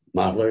need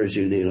modelers,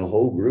 you need a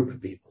whole group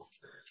of people.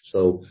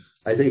 So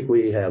I think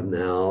we have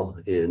now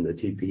in the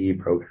TPE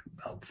program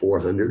about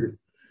 400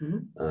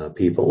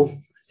 people,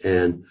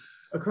 and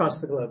across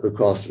the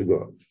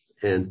globe.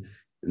 And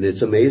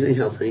it's amazing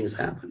how things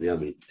happen. I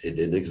mean, it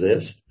didn't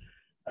exist.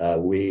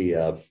 We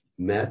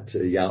met,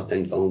 Yao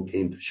Tengtong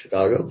came to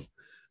Chicago.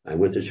 I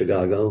went to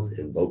Chicago,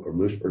 and Volker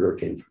Moosberger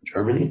came from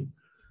Germany.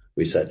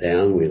 We sat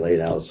down, we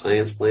laid out a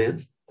science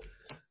plan.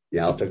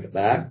 Yao took it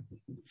back,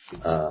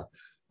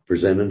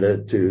 presented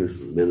it to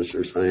the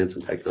Minister of Science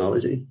and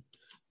Technology,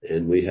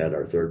 and we had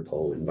our Third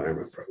Pole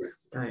Environment Program.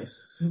 Nice.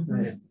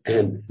 Nice.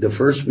 And the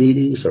first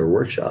meetings or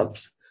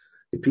workshops,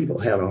 the people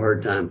had a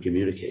hard time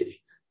communicating,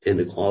 and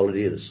the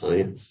quality of the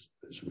science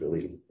was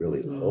really,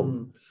 really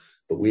low.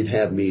 But we'd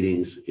have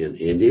meetings in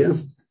India,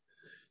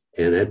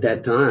 and at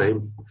that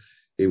time,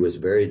 it was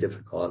very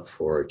difficult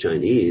for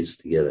Chinese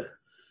to get a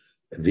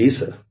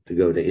visa to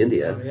go to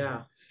India. Oh,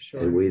 yeah,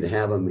 sure. And we'd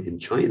have them in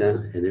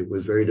China, and it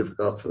was very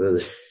difficult for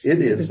the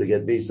Indians to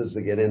get visas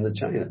to get into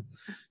China.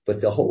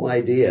 But the whole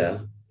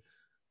idea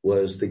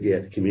was to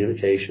get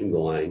communication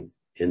going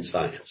in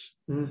science.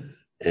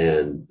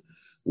 And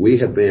we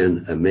have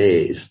been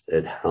amazed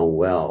at how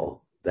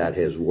well that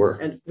has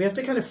worked. And we have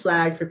to kind of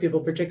flag for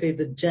people, particularly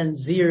the Gen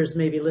Zers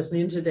maybe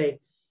listening today.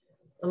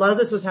 A lot of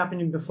this was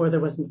happening before there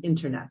was an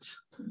internet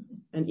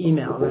and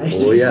email, right?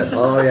 Oh yeah.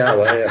 Well,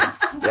 yeah.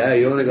 Yeah,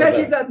 you want to go back.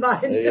 Keep that in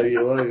mind.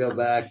 You want to go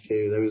back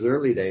to those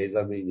early days.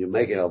 I mean, you're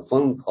making a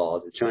phone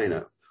call to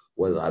China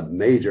was a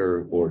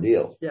major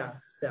ordeal. Yeah.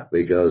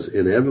 Because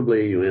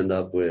inevitably you end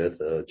up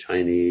with a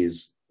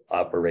Chinese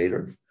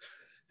operator,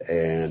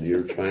 and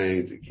you're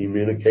trying to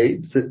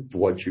communicate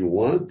what you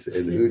want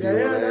and who do you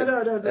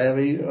want. I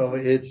mean,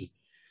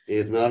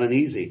 it's not an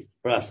easy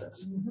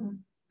process,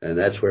 and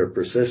that's where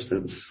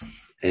persistence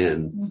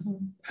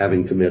and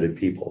having committed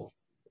people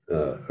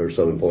are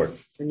so important.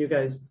 And you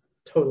guys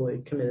totally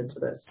committed to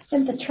this.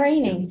 And the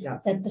training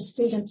that the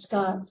students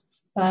got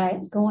by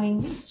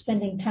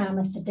spending time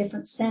at the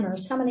different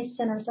centers. How many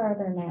centers are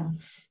there now?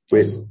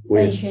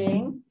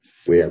 Beijing.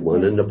 We have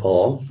one in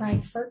Nepal.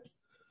 Frankfurt.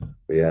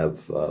 We have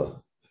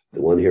the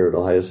one here at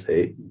Ohio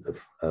State.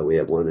 We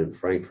have one in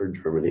Frankfurt,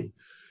 Germany.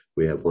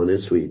 We have one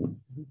in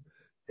Sweden.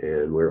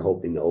 And we're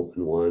hoping to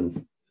open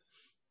one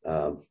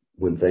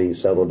when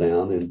things settle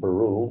down in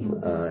Peru,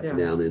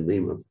 down in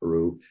Lima,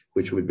 Peru,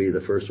 which would be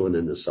the first one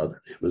in the Southern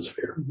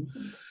Hemisphere.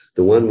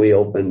 The one we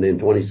opened in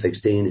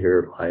 2016 here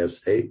at Ohio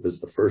State was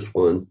the first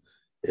one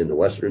in the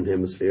Western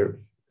Hemisphere.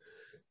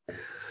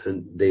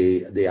 And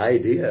the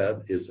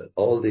idea is that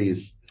all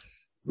these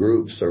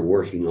groups are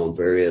working on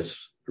various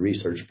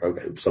research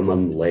programs, some of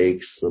them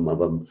lakes, some of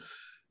them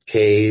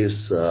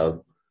caves,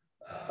 and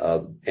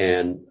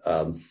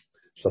some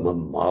of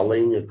them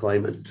modeling the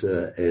climate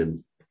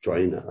and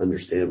trying to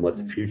understand what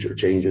the future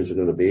changes are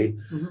going to be,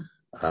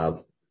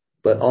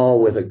 but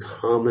all with a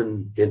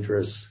common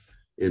interest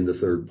in the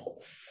third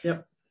pole.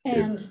 Yep.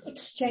 And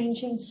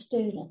exchanging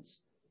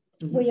students.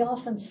 We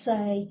often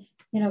say,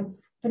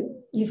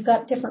 you've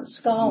got different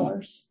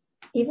scholars,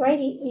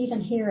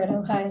 even here at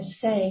Ohio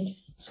State,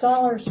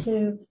 scholars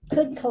who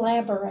could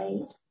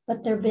collaborate,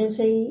 but they're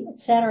busy,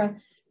 etc.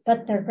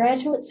 But their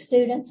graduate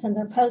students and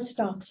their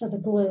postdocs are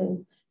the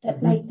glue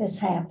that make this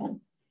happen.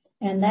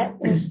 And that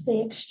was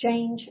the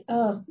exchange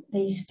of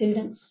the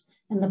students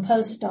and the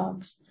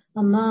postdocs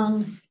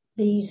among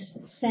these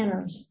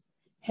centers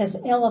has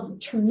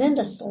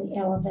tremendously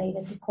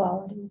elevated the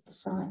quality of the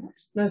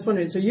science. I was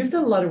wondering, so you've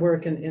done a lot of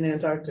work in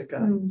Antarctica,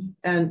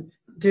 and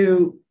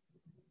do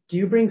do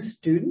you bring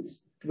students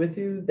with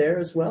you there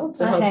as well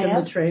to help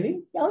in the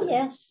training? Oh,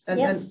 yes.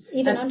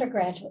 Even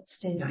undergraduate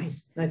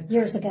students. Nice.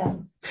 Years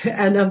ago.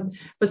 And,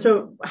 but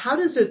so how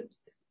does there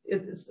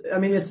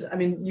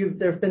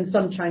have been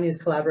some Chinese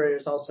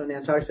collaborators also in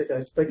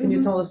Antarctica, but can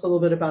you tell us a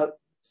little bit about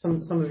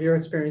some of your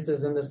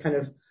experiences in this kind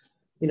of,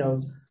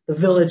 the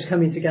village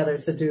coming together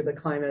to do the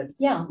climate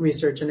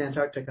research in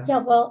Antarctica?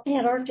 Yeah, well,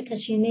 Antarctica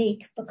is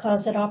unique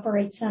because it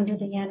operates under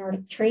the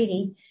Antarctic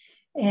Treaty.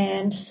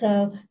 And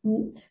so,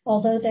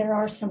 although there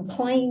are some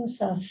claims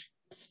of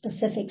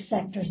specific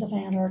sectors of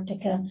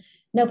Antarctica,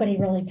 nobody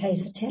really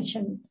pays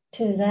attention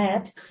to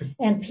that.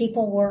 And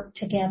people work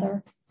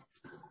together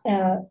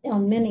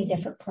on many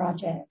different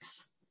projects.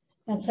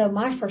 And so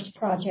my first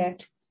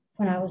project,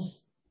 when I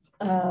was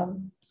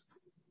had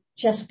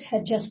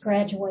just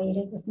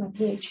graduated with my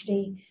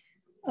PhD,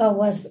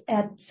 was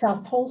at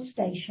South Pole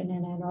Station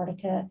in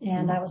Antarctica,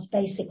 and I was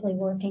basically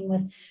working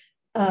with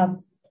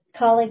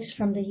colleagues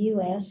from the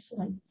U.S.,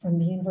 like from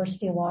the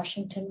University of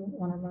Washington,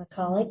 one of my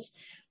colleagues,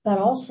 but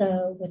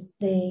also with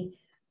the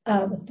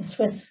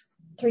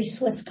three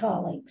Swiss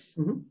colleagues.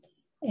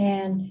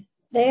 And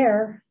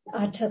there,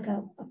 I took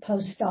a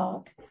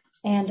postdoc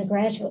and a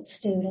graduate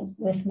student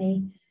with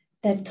me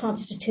that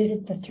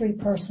constituted the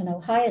 3-person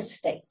Ohio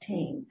State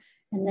team.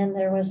 And then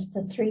there was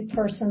the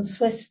 3-person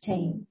Swiss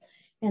team.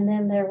 And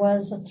then there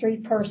was a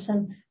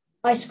 3-person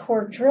ice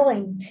core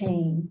drilling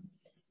team,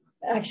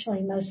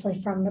 actually mostly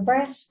from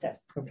Nebraska.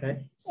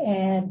 Okay.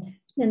 And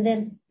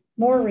then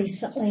more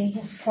recently,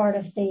 as part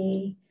of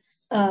the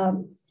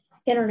second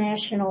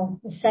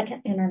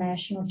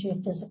International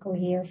Geophysical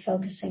Year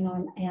focusing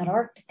on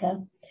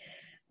Antarctica,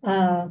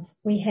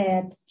 we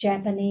had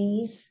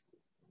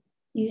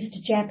used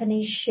a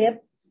Japanese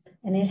ship,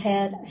 and it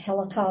had a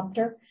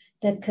helicopter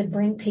that could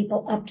bring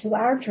people up to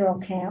our drill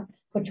camp,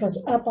 which was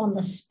up on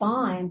the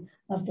spine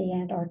of the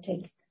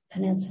Antarctic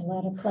Peninsula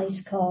at a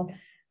place called,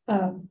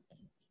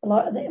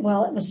 it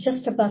was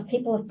just above,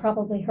 people have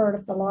probably heard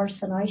of the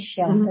Larsen Ice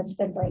Shelf that's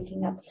been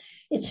breaking up.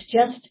 It's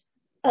just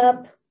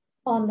up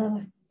on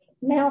the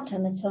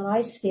mountain. It's an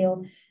ice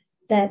field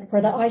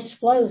where the ice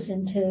flows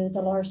into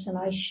the Larsen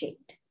Ice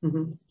Sheet.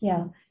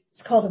 Yeah.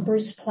 It's called the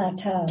Bruce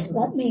Plateau. It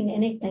won't mean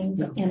anything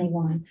to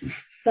anyone.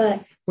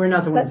 But we're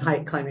not the ones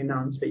climbing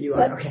mountains, but you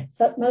are. Okay.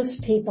 But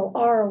most people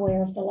are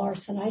aware of the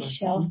Larsen Ice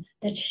Shelf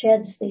that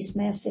sheds these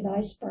massive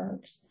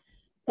icebergs.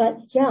 But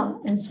yeah,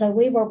 and so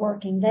we were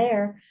working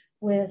there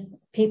with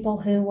people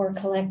who were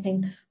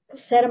collecting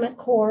sediment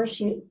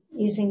cores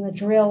using the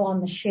drill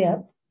on the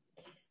ship,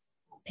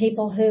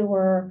 people who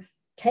were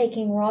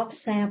taking rock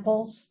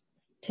samples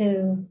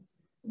to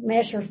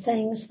measure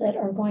things that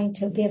are going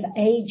to give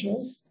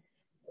ages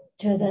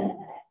to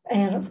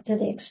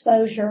the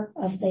exposure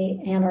of the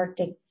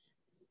Antarctic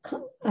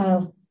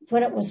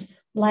when it was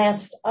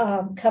last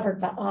covered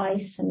by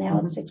ice and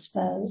now it's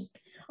exposed.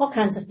 All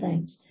kinds of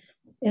things.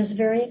 It was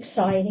very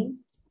exciting.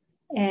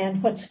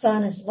 And what's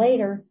fun is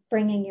later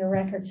bringing your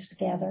records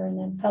together and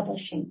then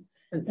publishing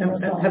the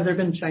results. Have there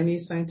been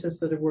Chinese scientists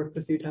that have worked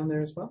with you down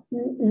there as well?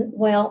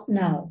 Well,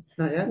 no.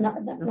 Not yet?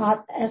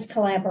 Not as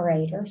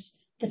collaborators.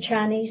 The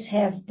Chinese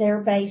have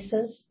their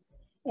bases,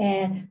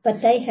 but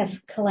they have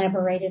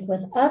collaborated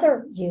with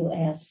other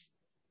U.S.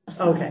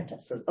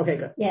 scientists. Okay,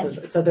 good. Yes.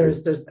 So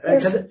there's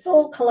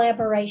full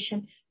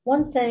collaboration.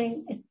 One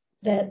thing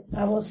that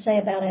I will say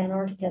about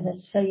Antarctica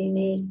that's so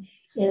unique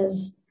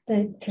is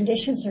the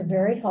conditions are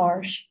very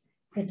harsh.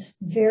 It's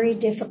very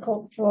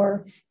difficult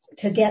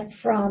to get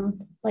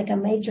from like a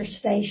major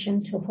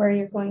station to where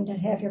you're going to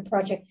have your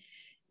project.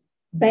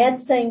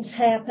 Bad things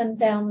happen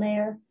down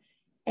there,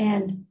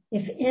 and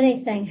if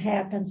anything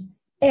happens,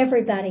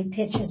 everybody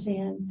pitches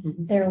in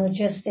their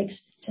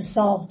logistics to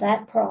solve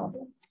that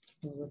problem.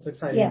 Well, that's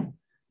exciting. Yeah.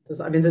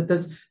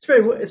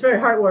 It's very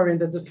heartwarming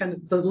that this kind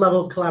of the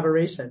level of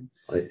collaboration.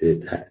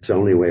 It's the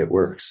only way it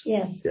works.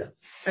 Yes. Yeah.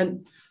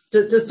 And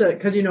just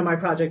because my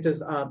project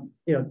is a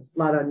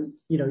lot on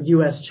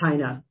U.S.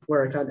 China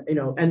work on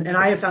and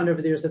I have found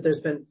over the years that there's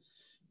been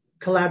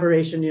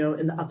collaboration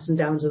in the ups and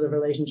downs of the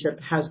relationship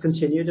has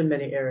continued in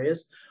many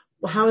areas.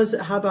 Well,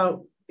 how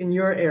about in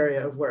your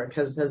area of work?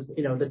 Has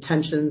the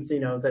tensions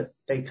that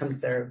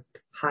they're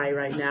high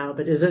right now,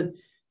 but is it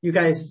you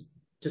guys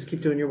just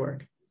keep doing your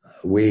work?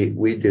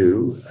 We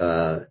do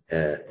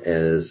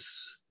as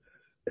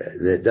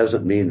that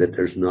doesn't mean that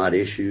there's not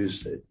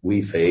issues that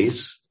we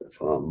face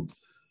from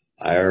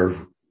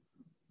our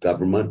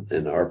government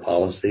and our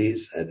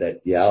policies, and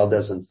that Yao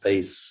doesn't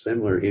face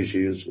similar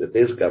issues with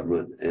his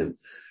government.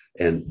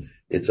 And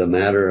it's a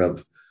matter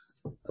of,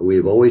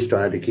 we've always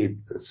tried to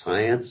keep the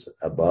science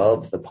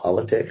above the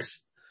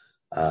politics,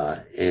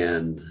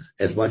 and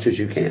as much as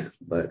you can.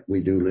 But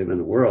we do live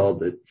in a world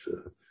that,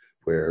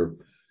 where,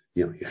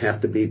 you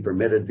have to be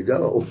permitted to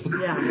go.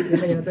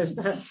 Yeah, there's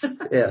that.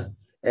 Yeah.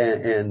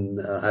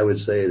 And I would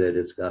say that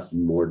it's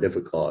gotten more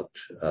difficult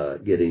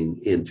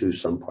getting into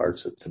some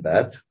parts of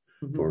Tibet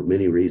for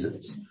many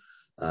reasons.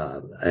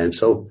 And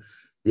so,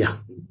 yeah,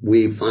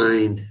 we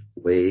find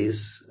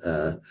ways.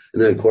 And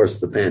then, of course,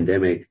 the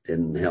pandemic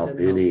didn't help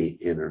any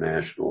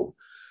international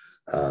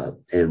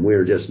And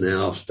we're just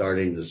now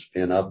starting to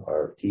spin up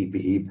our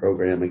TPE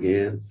program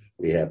again.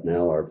 We have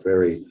now our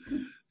very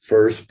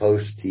first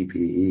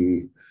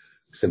post-TPE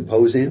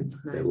symposium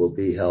that will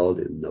be held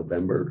in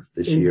November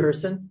this year.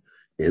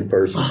 In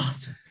person.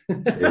 Awesome.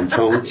 In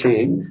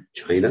Chongqing,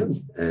 China.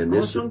 And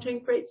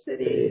Chongqing, great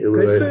city.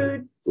 Good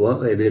food.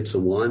 Well, and it's the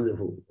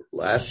one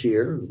last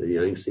year, the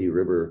Yangtze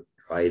River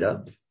dried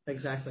up.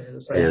 Exactly.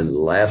 And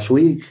last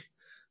week,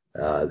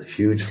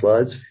 huge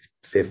floods,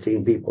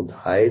 15 people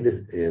died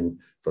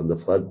from the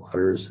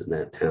floodwaters in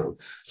that town.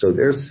 So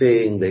they're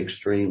seeing the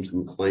extremes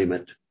in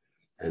climate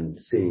and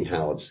seeing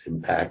how it's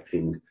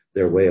impacting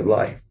their way of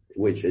life,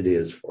 which it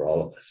is for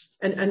all of us.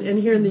 And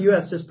here in the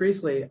U.S., just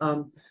briefly,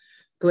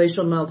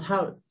 glacial melt,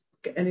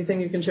 anything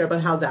you can share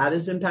about how that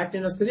is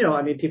impacting us? Because,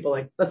 people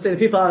let's say the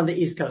people on the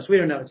East Coast, we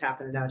don't know what's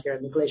happening out here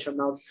in the glacier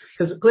melt,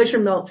 because glacier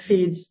melt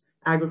feeds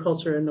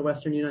agriculture in the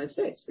western United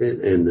States.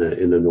 In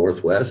the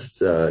Northwest,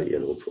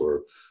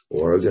 for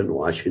Oregon,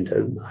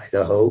 Washington,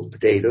 Idaho,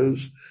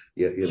 potatoes,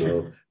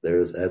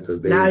 that's a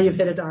big. Now you've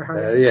hit it our heart.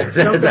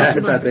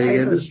 That's a big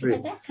industry.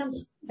 And that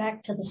comes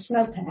back to the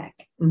snowpack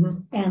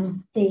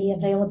and the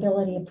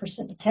availability of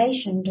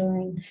precipitation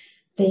during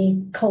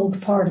the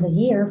cold part of the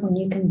year when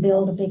you can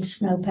build a big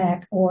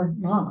snowpack or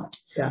not.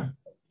 Yeah.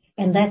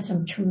 And that's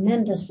a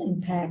tremendous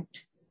impact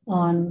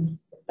on,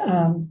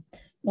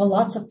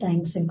 lots of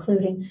things,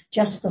 including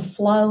just the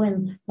flow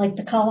in like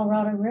the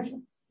Colorado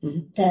River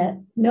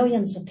that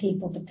millions of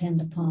people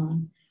depend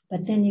upon.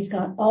 But then you've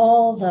got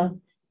all the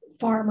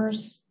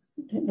farmers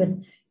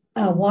with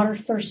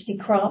water-thirsty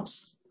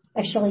crops.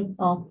 Actually,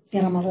 I'll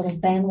get on a little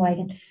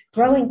bandwagon.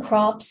 Growing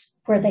crops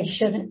where they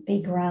shouldn't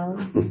be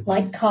grown,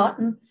 like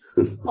cotton,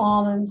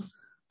 almonds,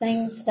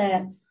 things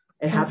that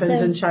it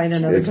happens in China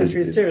and other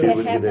countries too.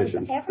 It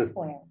happens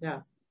everywhere.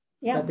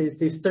 Yeah.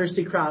 These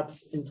thirsty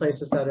crops in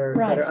places that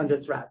are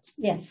under threat.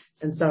 Yes.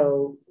 And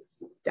so,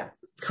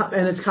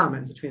 and it's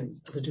common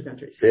between the two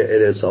countries.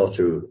 It is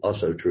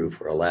also true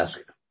for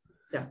Alaska.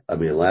 Yeah.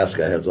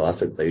 Alaska has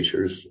lots of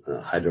glaciers,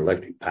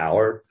 hydroelectric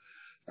power,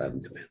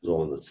 depends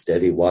on the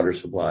steady water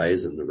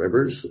supplies in the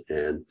rivers,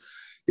 and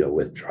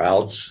with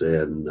droughts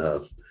and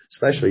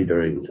especially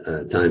during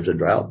times of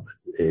drought.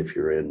 If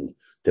you're in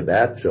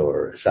Tibet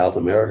or South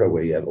America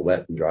where you have a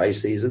wet and dry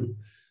season,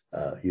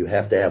 you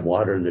have to have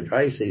water in the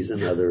dry season,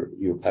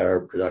 your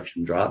power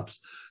production drops.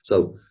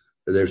 So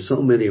there's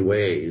so many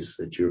ways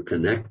that you're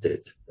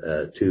connected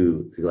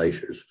to the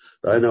glaciers.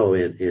 But I know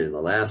in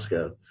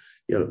Alaska,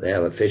 they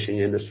have a fishing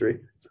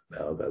industry,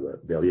 about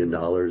 $1 billion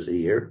a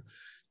year,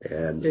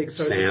 and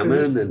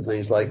salmon and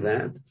things like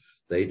that.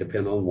 They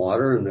depend on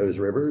water in those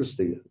rivers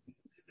to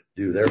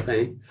do their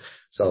thing.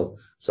 So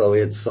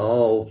it's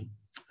all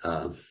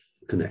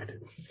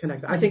connected. It's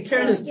connected. I think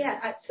Karen is.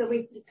 So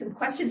some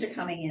questions are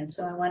coming in.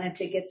 So I wanted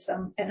to get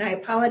some, and I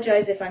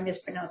apologize if I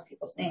mispronounce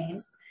people's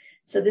names.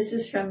 So this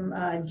is from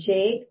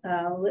Jake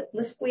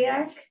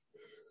Liskwiak,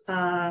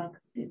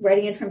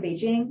 writing in from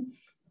Beijing.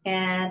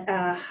 And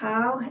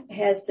how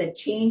has the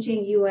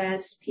changing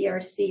U.S.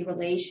 PRC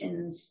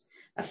relations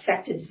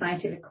affected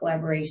scientific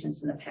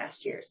collaborations in the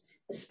past years,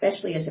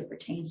 especially as it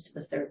pertains to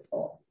the third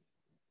pole?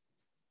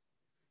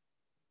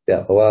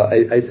 Yeah, well,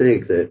 I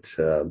think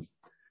that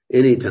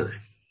anytime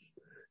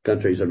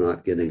countries are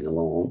not getting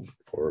along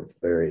for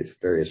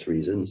various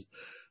reasons,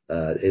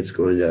 it's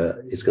going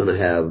to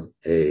have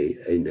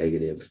a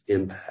negative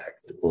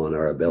impact on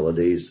our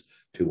abilities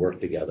to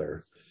work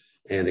together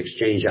and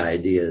exchange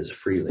ideas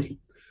freely.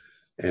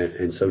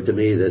 And so to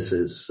me, this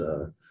is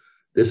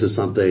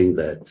something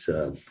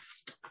that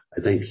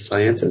I think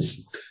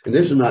scientists, and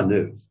this is not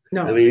new.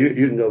 No.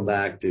 You can go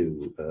back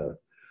to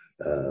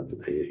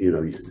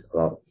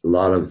a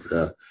lot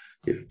of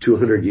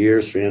 200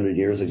 years, 300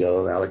 years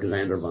ago,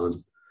 Alexander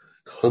von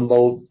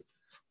Humboldt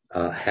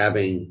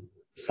having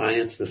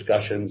science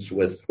discussions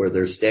where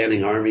there's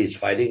standing armies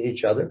fighting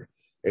each other,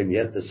 and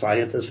yet the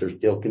scientists are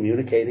still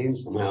communicating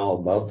somehow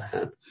above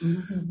that.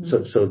 Mm-hmm.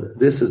 So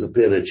this has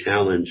been a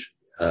challenge.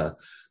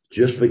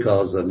 Just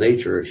because of the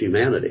nature of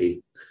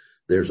humanity,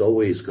 there's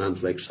always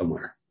conflict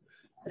somewhere.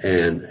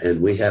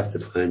 And we have to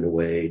find a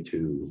way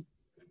to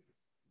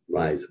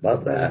rise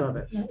above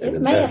that.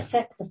 It may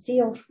affect the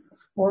field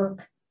work.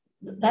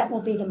 That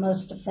will be the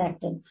most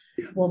affected,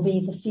 will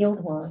be the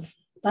field work.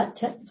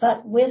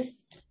 But with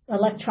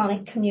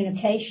electronic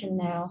communication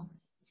now,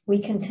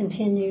 we can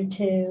continue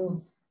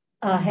to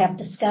have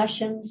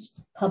discussions,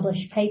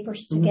 publish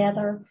papers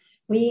together.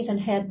 We even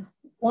had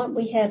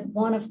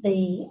one of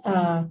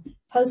the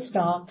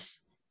postdocs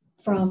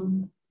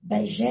from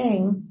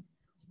Beijing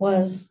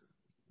was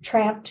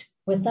trapped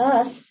with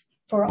us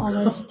for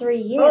almost 3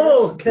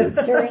 years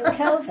during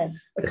COVID.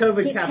 A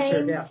COVID he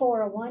capture, came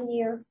for a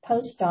 1-year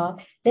postdoc.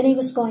 Then he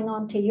was going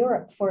on to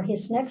Europe for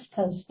his next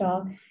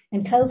postdoc,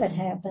 and COVID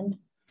happened,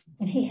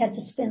 and he had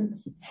to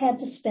spend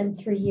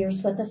 3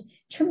 years with us.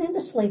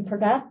 Tremendously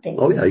productive.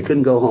 Oh yeah, he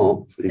couldn't go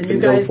home. He and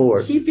couldn't you guys go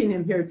forth. Keeping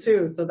him here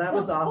too, so that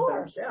was of awesome.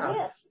 Course,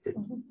 yes.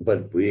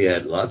 But we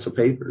had lots of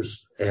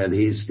papers, and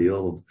he's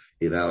still,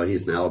 he's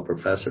now a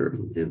professor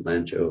in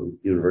Lanzhou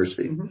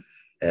University,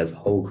 as a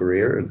whole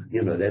career.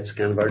 And, that's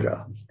kind of our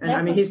job. And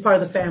I mean, he's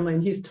part of the family,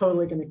 and he's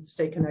totally going to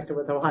stay connected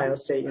with Ohio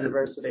State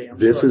University.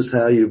 This is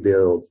how you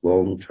build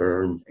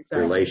long-term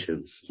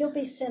relations. He'll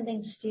be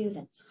sending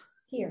students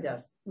here.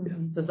 Yes.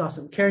 Mm-hmm. That's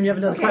awesome. Karen, you have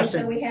another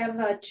question? So we have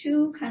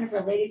two kind of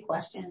related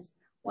questions.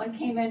 One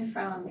came in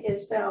from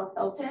Isabel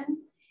Hilton,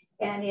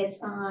 and it's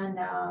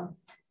on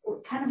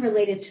kind of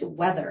related to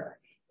weather,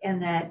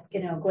 and that,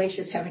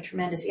 glaciers have a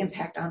tremendous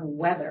impact on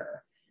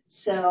weather.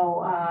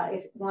 So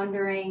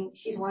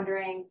she's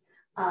wondering,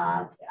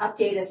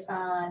 update us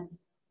on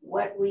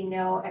what we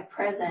know at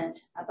present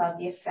about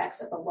the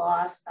effects of the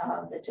loss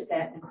of the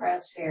Tibetan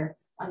cryosphere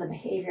on the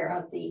behavior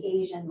of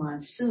the Asian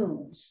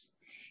monsoons.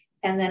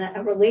 And then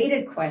a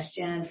related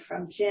question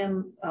from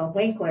Jim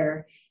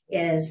Winkler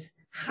is,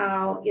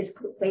 how is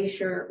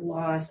glacier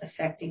loss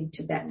affecting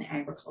Tibetan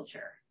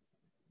agriculture?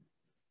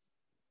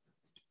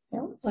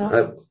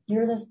 Well,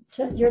 you're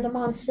the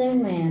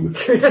monsoon man.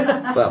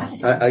 Well,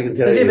 I can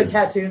tell you. Does he have a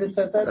tattoo that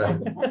says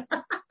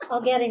that?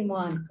 I'll get him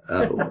one.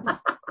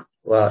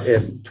 Well,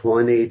 in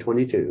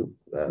 2022,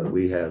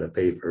 we had a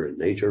paper in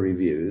Nature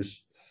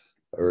Reviews,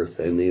 Earth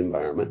and the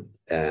Environment,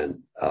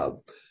 and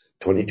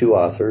 22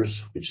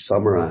 authors, which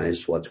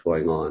summarize what's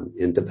going on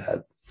in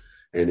Tibet.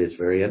 And it's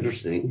very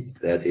interesting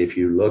that if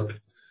you look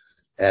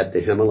at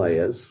the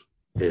Himalayas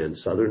and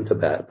southern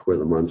Tibet, where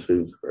the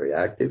monsoons are very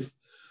active,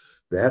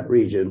 that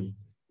region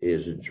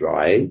is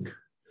drying.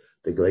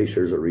 The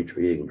glaciers are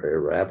retreating very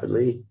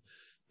rapidly,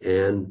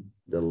 and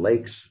the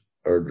lakes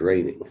are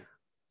draining.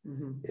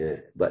 Mm-hmm.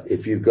 But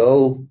if you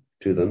go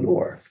to the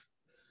north,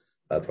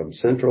 from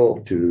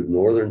central to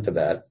northern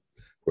Tibet,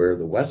 where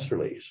the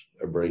westerlies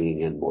are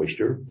bringing in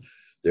moisture,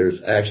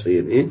 there's actually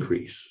an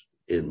increase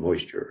in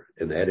moisture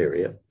in that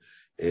area,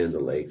 and the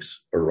lakes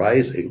are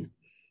rising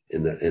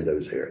in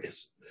those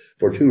areas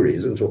for two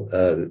reasons.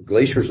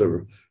 Glaciers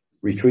are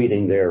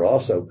retreating there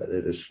also, but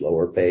at a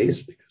slower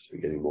pace because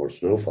they're getting more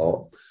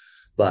snowfall.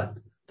 But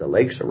the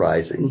lakes are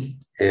rising,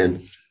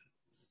 and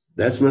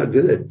that's not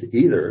good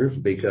either,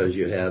 because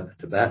you have the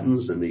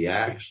Tibetans and the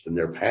yaks and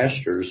their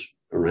pastures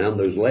around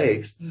those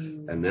lakes,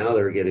 and now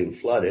they're getting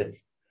flooded.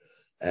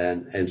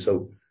 And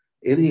so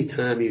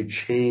anytime you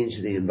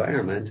change the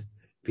environment,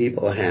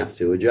 people have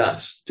to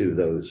adjust to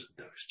those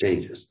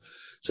changes.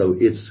 So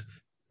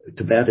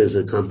Tibet is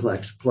a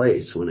complex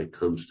place when it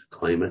comes to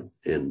climate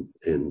and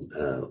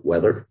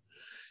weather.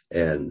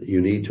 And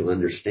you need to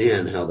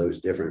understand how those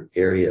different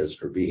areas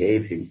are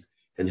behaving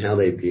and how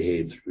they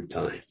behave through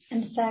time.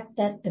 And the fact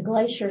that the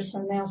glaciers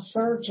are now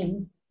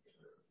surging,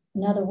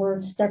 in other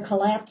words, they're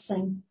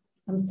collapsing.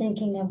 I'm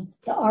thinking of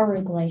the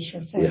Aru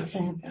Glacier, for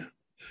example.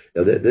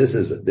 Now, this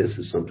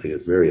is something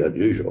that's very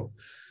unusual.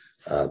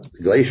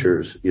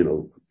 Glaciers,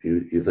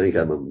 you think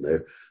of them,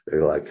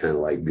 they're like kind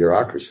of like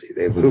bureaucracy.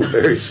 They move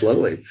very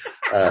slowly,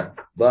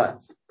 but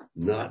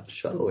not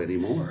so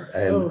anymore.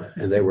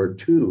 And there were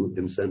two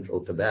in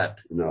central Tibet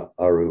in the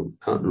Aru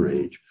mountain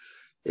range.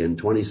 In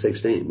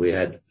 2016, we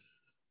had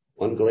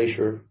one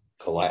glacier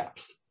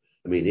collapse.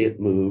 I mean, it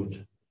moved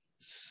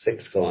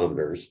 6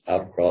 kilometers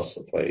out across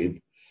the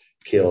plain,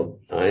 killed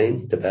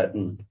 9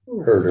 Tibetan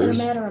herders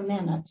in a matter of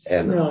minutes,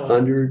 and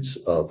hundreds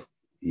of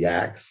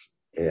yaks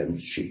and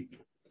sheep.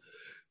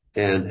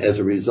 And as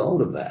a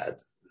result of that,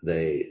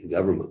 the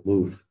government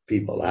moved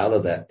people out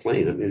of that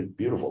plain. I mean,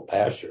 beautiful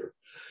pasture.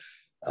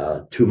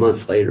 2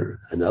 months later,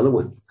 another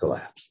one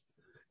collapsed,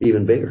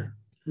 even bigger.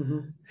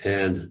 Mm-hmm.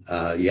 And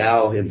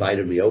Yao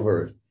invited me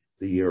over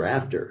the year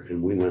after,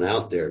 and we went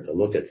out there to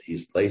look at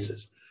these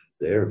places.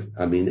 They're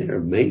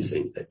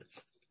amazing that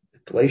the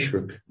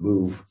glacier could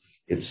move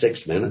in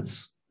 6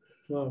 minutes.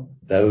 Wow.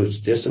 Those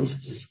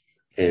distances.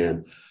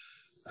 And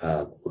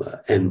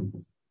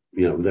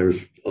there's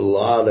a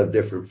lot of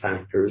different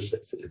factors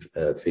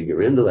that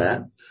figure into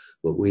that.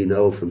 But we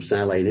know from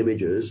satellite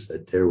images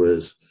that there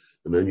was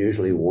an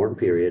unusually warm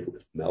period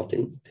with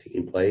melting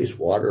taking place,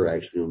 water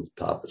actually on the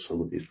top of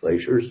some of these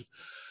glaciers.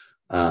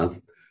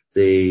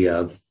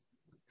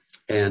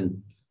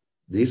 And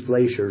these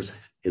glaciers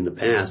in the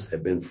past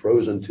have been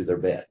frozen to their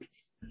bed.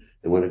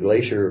 And when a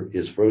glacier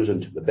is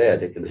frozen to the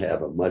bed, it can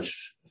have a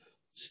much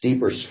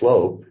steeper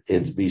slope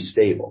and be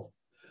stable.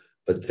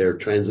 But they're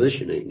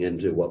transitioning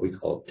into what we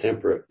call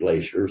temperate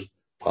glaciers,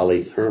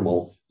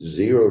 polythermal,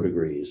 0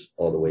 degrees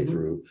all the way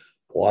through,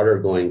 water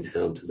going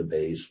down to the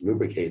base,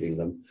 lubricating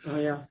them,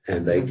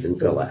 and they can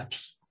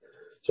collapse.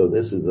 So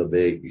this is a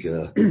big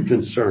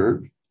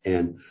concern,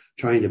 and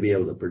trying to be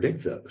able to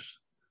predict those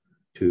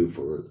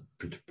to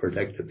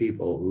protect the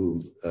people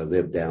who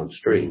live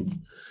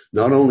downstream,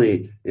 not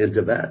only in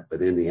Tibet,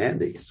 but in the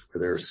Andes,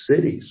 where there are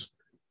cities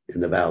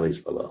in the valleys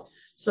below.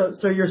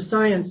 So your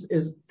science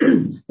is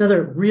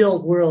another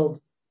real world.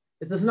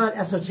 This is not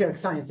esoteric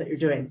science that you're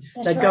doing.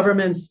 That's that right.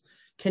 Governments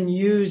can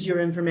use your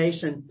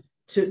information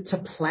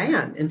to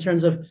plan in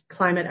terms of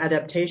climate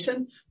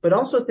adaptation, but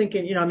also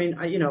thinking,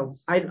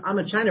 I'm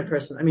a China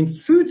person. I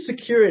mean, food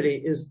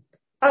security is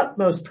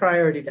utmost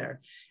priority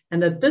there,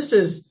 and that this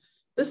is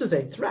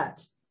a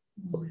threat,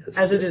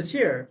 as it is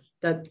here.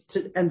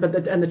 And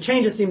the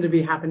changes seem to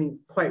be happening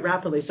quite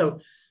rapidly.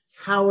 So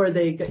how are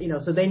they,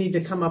 so they need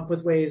to come up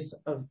with ways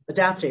of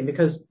adapting,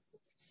 because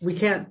we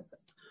can't,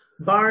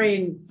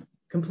 barring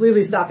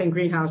completely stopping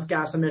greenhouse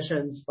gas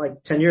emissions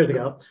like 10 years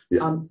ago,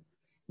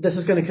 this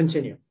is going to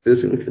continue. This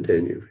is going to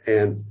continue.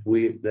 And so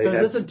is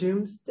this a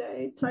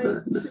doomsday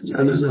type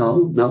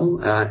situation? No.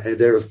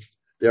 There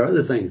are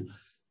other things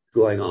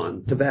going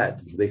on.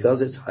 Tibet,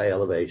 because it's high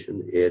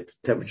elevation,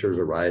 temperatures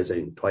are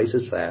rising twice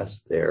as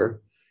fast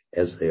there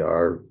as they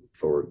are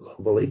for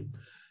globally.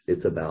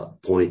 It's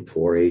about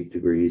 0.48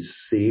 degrees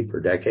C per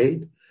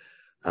decade.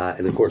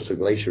 And of course, the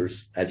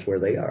glaciers, that's where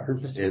they are,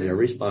 and they're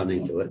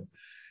responding to it.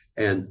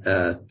 And,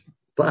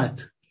 but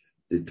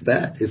the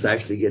Tibet is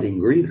actually getting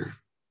greener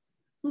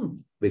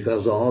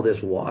because all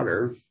this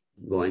water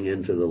going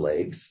into the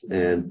lakes.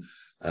 And,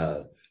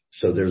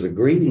 so there's a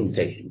greening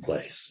taking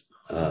place,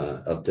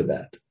 of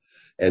Tibet.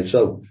 And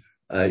so,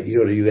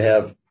 you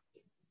have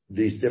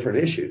these different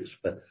issues,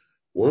 but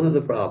one of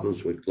the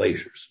problems with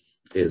glaciers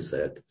is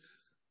that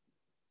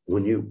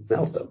when you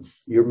melt them,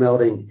 you're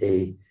melting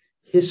a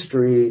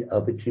history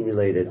of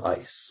accumulated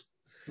ice.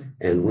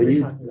 And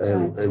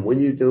when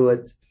you do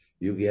it,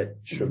 you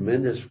get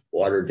tremendous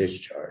water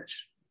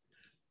discharge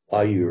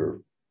while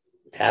you're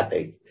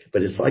tapping.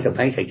 But it's like a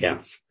bank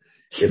account.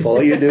 If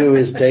all you do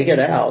is take it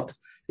out,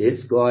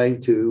 it's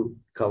going to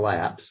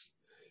collapse.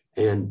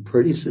 And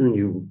pretty soon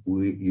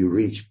you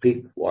reach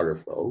peak water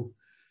flow,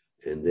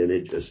 and then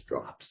it just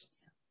drops.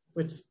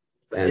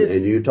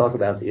 And you talk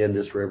about the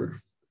Indus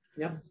River.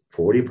 Yeah.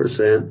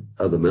 40%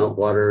 of the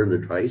meltwater in the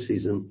dry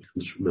season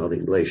comes from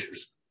melting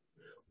glaciers.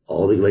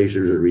 All the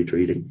glaciers are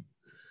retreating.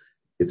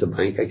 It's a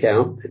bank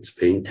account. It's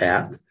being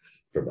tapped.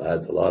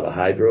 Provides a lot of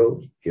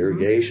hydro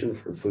irrigation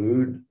for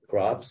food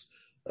crops.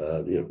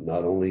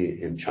 Not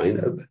only in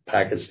China but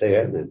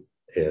Pakistan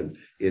and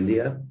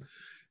India,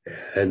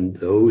 and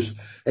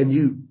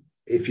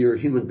if you're a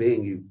human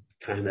being, you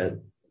kind of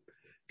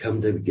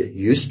come to get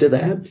used to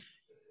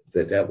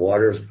that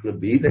water is going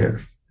to be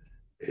there.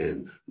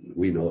 And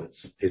we know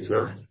it's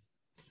not.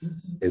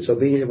 And so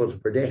being able to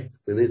predict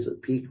when is a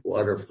peak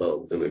water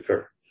flow going to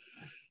occur.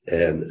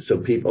 And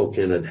so people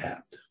can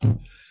adapt.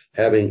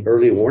 Having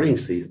early warning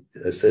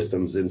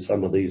systems in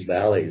some of these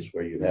valleys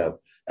where you have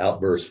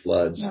outburst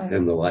floods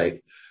and the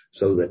like,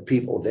 so that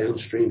people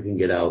downstream can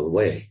get out of the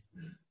way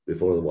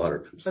before the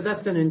water comes. But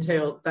that's going to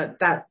entail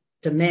that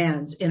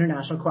demands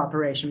international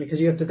cooperation, because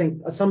you have to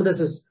think some of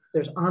this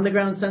there's on the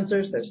ground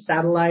sensors, there's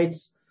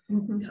satellites.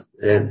 Mm-hmm.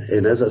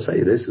 And as I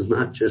say, this is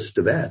not just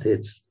Tibet,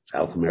 it's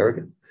South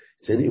America.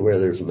 It's anywhere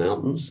there's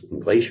mountains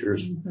and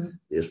glaciers.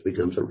 This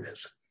becomes a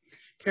risk.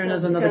 Karen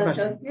has another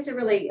question. So here's a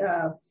really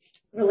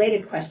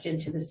related question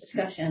to this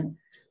discussion.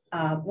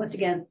 Once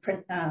again,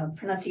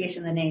 pronunciation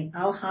of the name,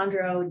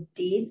 Alejandro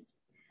Deed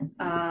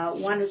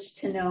wanted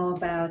to know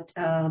about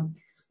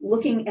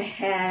looking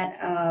ahead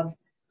of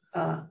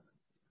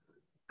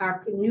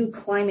our new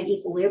climate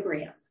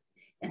equilibrium.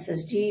 And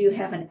says, do you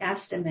have an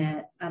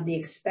estimate of the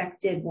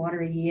expected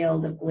water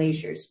yield of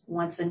glaciers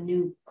once a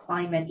new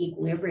climate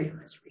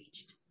equilibrium is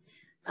reached?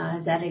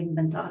 Has that even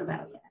been thought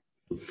about yet?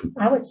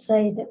 I would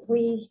say that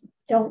we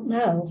don't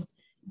know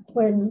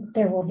when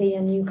there will be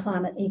a new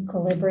climate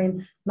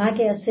equilibrium. My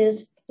guess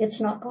is it's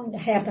not going to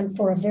happen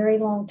for a very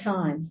long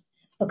time,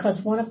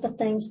 because one of the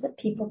things that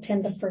people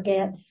tend to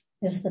forget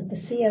is that the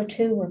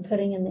CO2 we're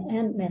putting in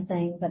and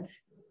methane, but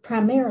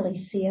primarily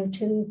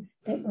CO2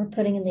 that we're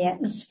putting in the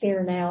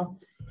atmosphere now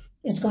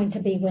is going to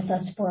be with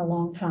us for a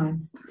long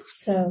time.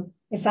 So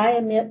if I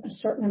emit a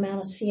certain amount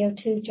of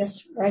CO2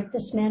 just right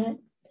this minute,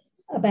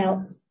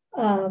 about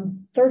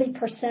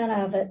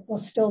 30% of it will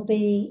still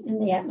be in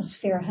the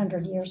atmosphere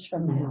 100 years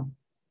from now.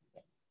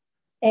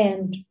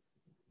 And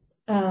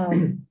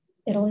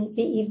it'll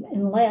be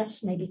even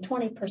less, maybe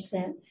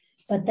 20%,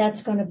 but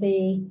that's going to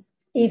be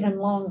even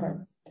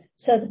longer.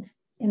 So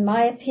in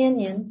my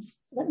opinion,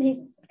 let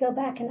me go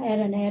back and add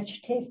an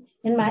adjective.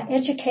 In my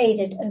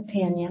educated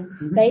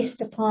opinion, based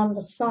upon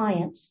the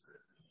science,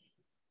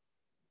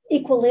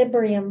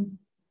 equilibrium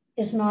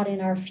is not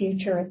in our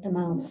future at the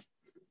moment.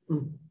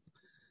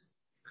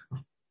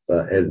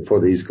 And for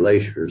these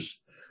glaciers,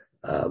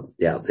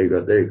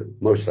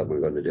 most of them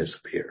are going to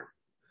disappear.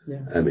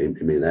 Yeah. I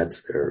mean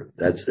that's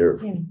their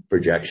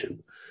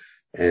projection.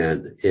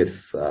 And if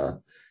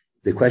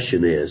the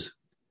question is,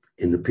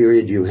 in the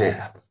period you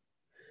have,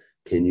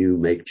 can you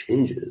make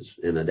changes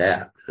and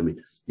adapt? I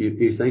mean,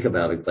 you think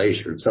about a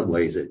glacier, in some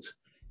ways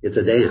it's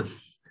a dam.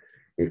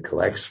 It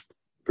collects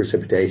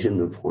precipitation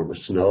in the form of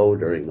snow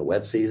during the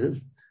wet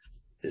season,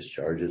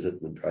 discharges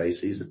it in the dry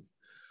season.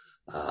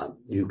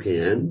 You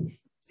can,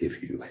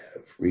 if you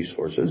have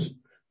resources,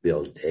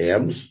 build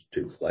dams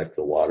to collect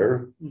the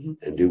water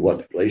and do what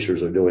the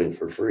glaciers are doing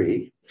for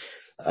free.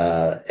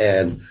 But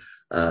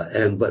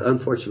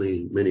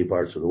unfortunately, many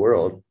parts of the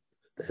world,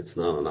 that's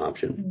not an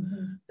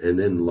option. And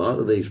then a lot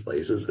of these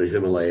places, the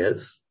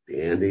Himalayas,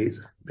 the Andes,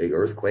 big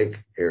earthquake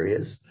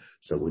areas.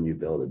 So when you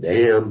build a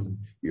dam,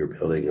 you're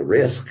building a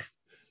risk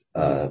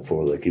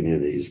for the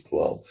communities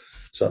below.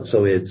 So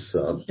it's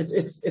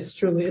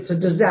truly a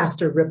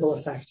disaster ripple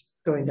effect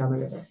going down the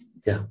river.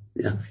 Yeah.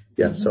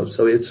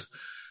 So it's,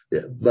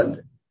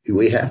 but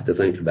we have to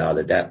think about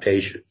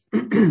adaptation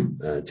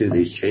to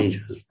these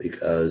changes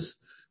because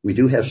we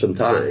do have some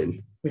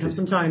time. We have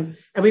some time,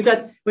 and we've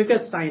got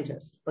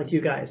scientists like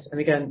you guys, and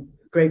again,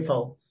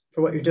 grateful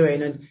for what you're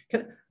doing. And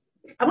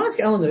I want to ask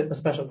Ellen a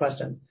special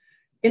question.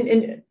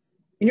 In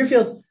your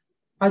field,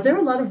 are there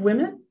a lot of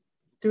women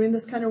doing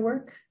this kind of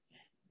work?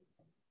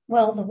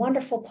 Well, the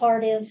wonderful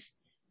part is,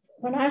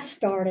 when I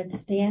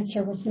started, the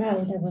answer was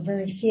no. There were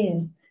very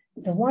few.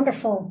 The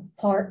wonderful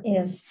part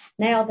is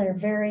now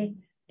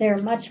they're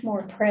much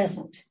more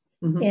present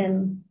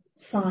in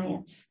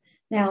science.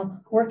 Now,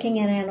 working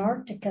in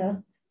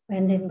Antarctica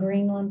and in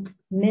Greenland,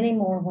 many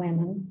more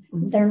women.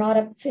 They're not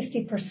at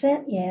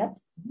 50% yet,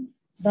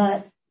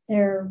 but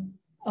there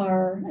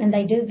are, and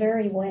they do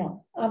very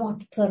well. I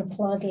want to put a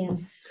plug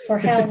in for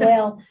how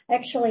well,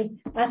 actually,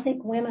 I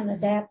think women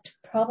adapt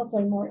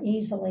probably more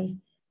easily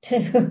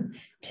to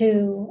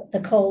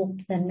the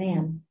cold than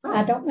men.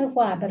 I don't know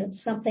why, but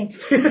it's something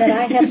that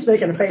I have. He's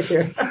making a face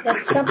here.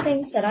 That's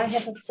something that I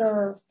have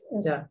observed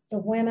is the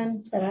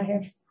women that I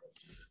have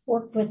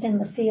worked with in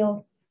the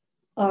field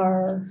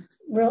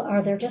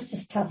they're just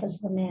as tough as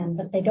the men,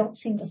 but they don't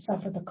seem to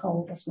suffer the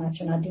cold as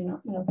much, and I do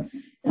not know.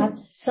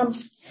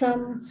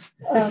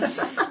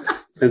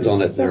 Depends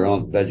on if they're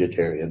on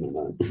vegetarian or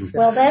not.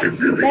 Well,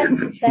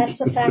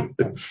 that's a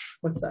factor.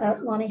 What's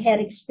that? Lonnie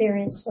had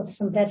experience with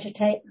some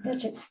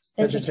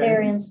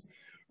vegetarians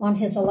on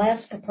his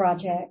Alaska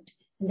project,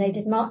 and they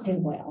did not do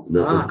well.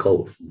 Not with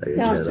cold.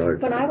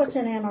 When I was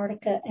in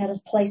Antarctica at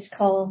a place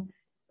called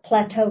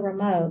Plateau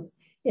Remote,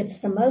 it's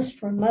the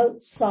most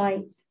remote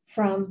site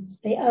from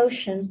the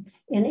ocean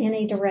in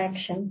any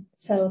direction.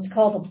 So it's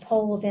called the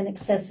pole of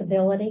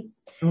inaccessibility.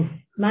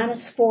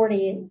 Minus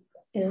 40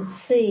 is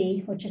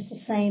C, which is the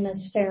same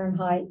as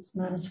Fahrenheit.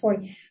 Minus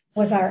 40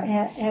 was our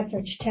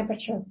average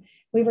temperature.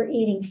 We were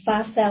eating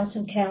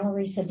 5,000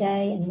 calories a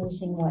day and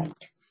losing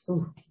weight.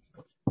 Ooh.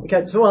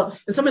 Okay. So, well,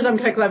 in some ways, I'm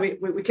kind of glad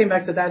we came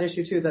back to that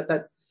issue too,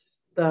 that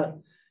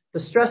the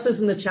stresses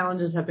and the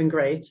challenges have been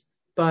great.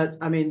 But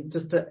I mean,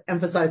 just to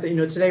emphasize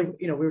that, today,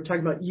 we were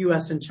talking about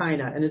U.S. and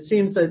China, and it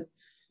seems that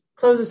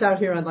close us out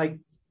here on like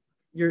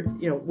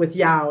with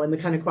Yao and the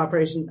kind of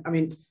cooperation. I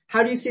mean,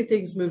 how do you see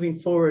things moving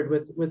forward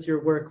with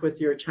your work with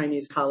your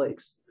Chinese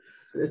colleagues?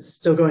 It's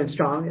still going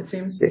strong, it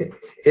seems.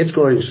 It's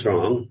going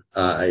strong.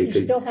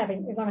 You're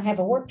going to have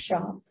a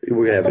workshop.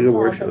 We're going to have a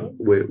workshop.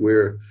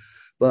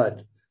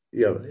 But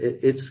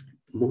it's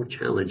more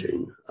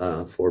challenging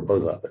for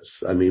both of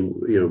us. I mean,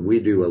 we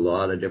do a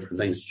lot of different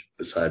things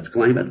besides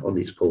climate on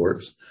these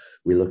cohorts.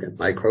 We look at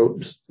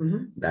microbes,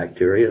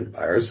 bacteria, and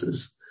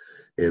viruses,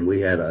 and we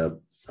had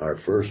our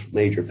first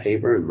major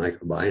paper in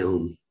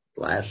microbiome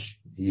last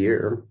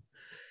year,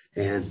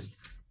 and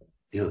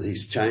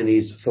these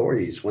Chinese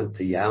authorities went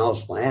to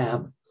Yao's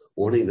lab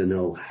wanting to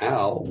know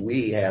how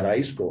we had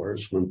ice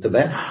cores from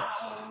Tibet.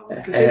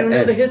 They don't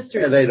know the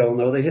history. And they don't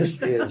know the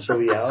history. And so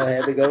Yao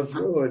had to go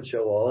through and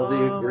show all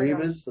the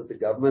agreements that the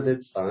government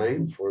had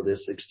signed for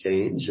this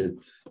exchange. And,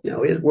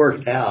 it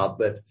worked out,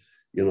 but,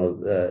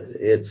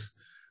 it's,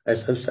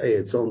 as I say,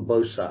 it's on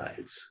both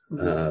sides.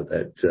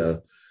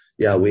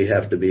 We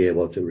have to be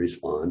able to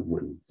respond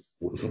when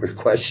we're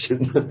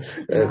questioned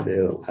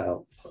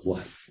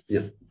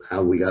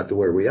how we got to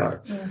where we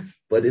are. Yeah.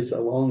 But it's a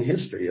long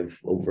history of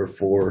over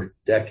 4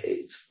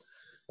 decades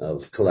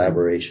of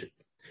collaboration.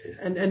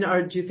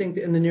 And do you think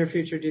in the near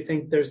future, do you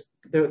think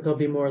there'll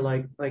be more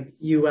like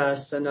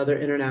U.S. and other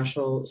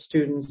international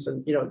students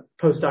and,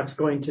 postdocs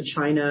going to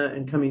China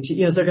and coming to,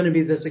 is there going to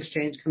be this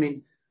exchange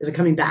coming? Is it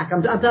coming back?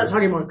 I'm not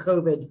talking more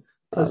COVID,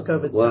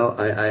 post-COVID. Well,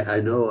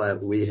 I know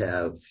we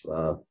have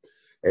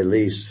at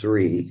least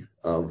 3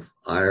 of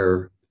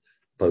our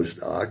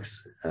postdocs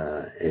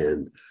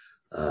and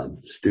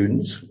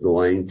students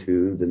going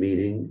to the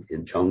meeting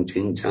in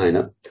Chongqing,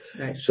 China.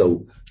 Nice.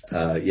 So,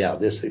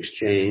 this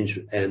exchange,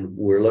 and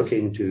we're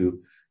looking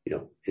to,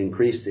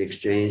 increase the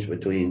exchange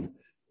between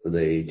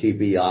the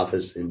TB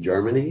office in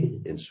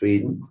Germany, in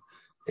Sweden,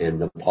 and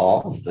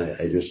Nepal.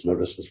 I just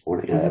noticed this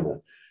morning I have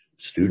a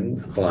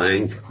student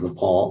applying from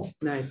Nepal.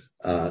 Nice.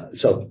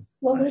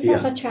 We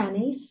have a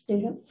Chinese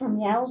student from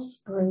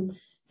Yao's group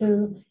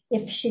who,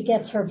 if she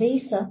gets her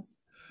visa,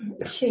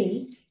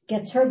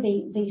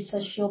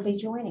 she'll be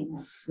joining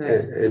us.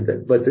 Nice.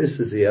 But this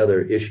is the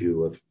other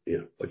issue of,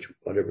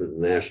 whatever the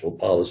national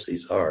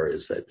policies are,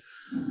 is that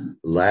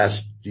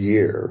last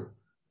year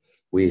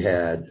we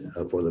had,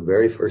 for the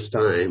very first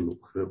time,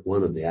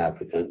 one of the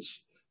applicants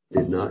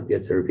did not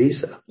get their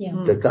visa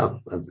to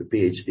come, of the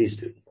PhD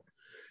student.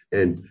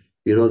 And,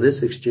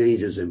 this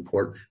exchange is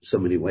important in so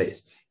many ways.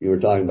 You were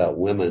talking about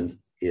women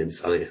in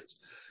science.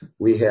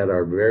 We had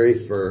our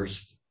very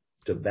first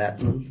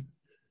Tibetan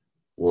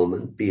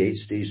woman,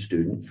 PhD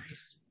student,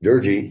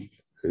 Durji,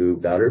 who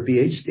got her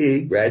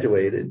PhD,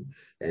 graduated,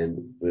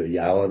 and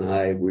Yao and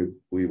I,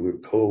 we were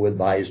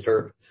co-advised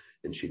her,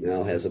 and she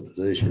now has a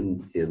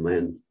position in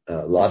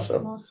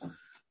Lhasa.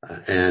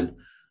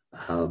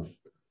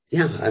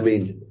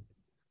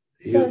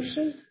 So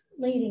she's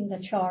leading the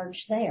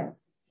charge there.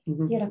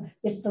 Mm-hmm.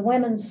 If the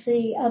women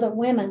see other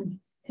women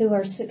who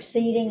are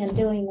succeeding and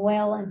doing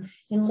well and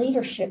in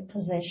leadership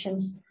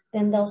positions,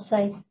 then they'll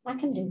say, I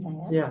can do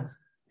that.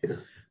 Yeah.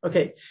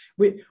 Okay.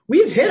 We've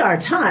hit our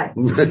time.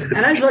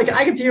 And I'm just like,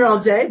 I could be here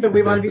all day, but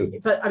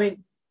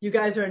you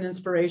guys are an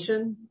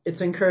inspiration.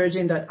 It's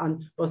encouraging that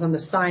both on the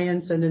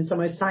science and in some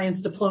ways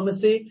science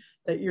diplomacy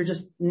that you're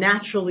just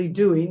naturally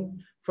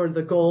doing for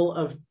the goal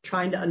of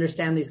trying to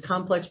understand these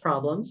complex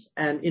problems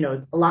and,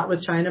 a lot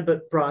with China,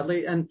 but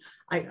broadly. And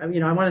I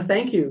want to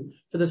thank you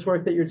for this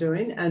work that you're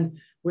doing. And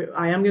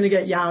I am going to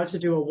get Yao to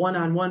do a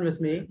one-on-one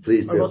with me.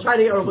 Please do.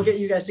 Or we'll get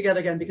you guys together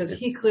again because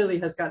he clearly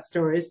has got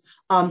stories.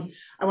 I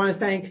want to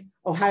thank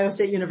Ohio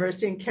State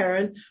University and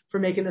Karen for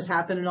making this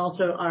happen, and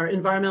also our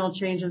Environmental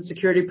Change and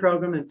Security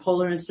Program and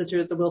Polar Institute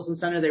at the Wilson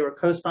Center. They were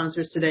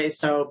co-sponsors today.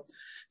 So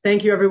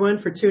thank you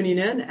everyone for tuning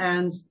in,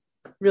 and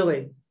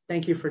really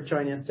thank you for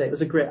joining us today. It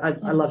was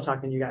I love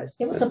talking to you guys.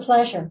 It was a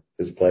pleasure.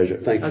 It's a pleasure.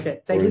 Thank you. Okay.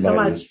 Thank you so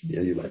much. Yeah,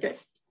 you bet. Okay.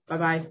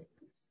 Bye-bye.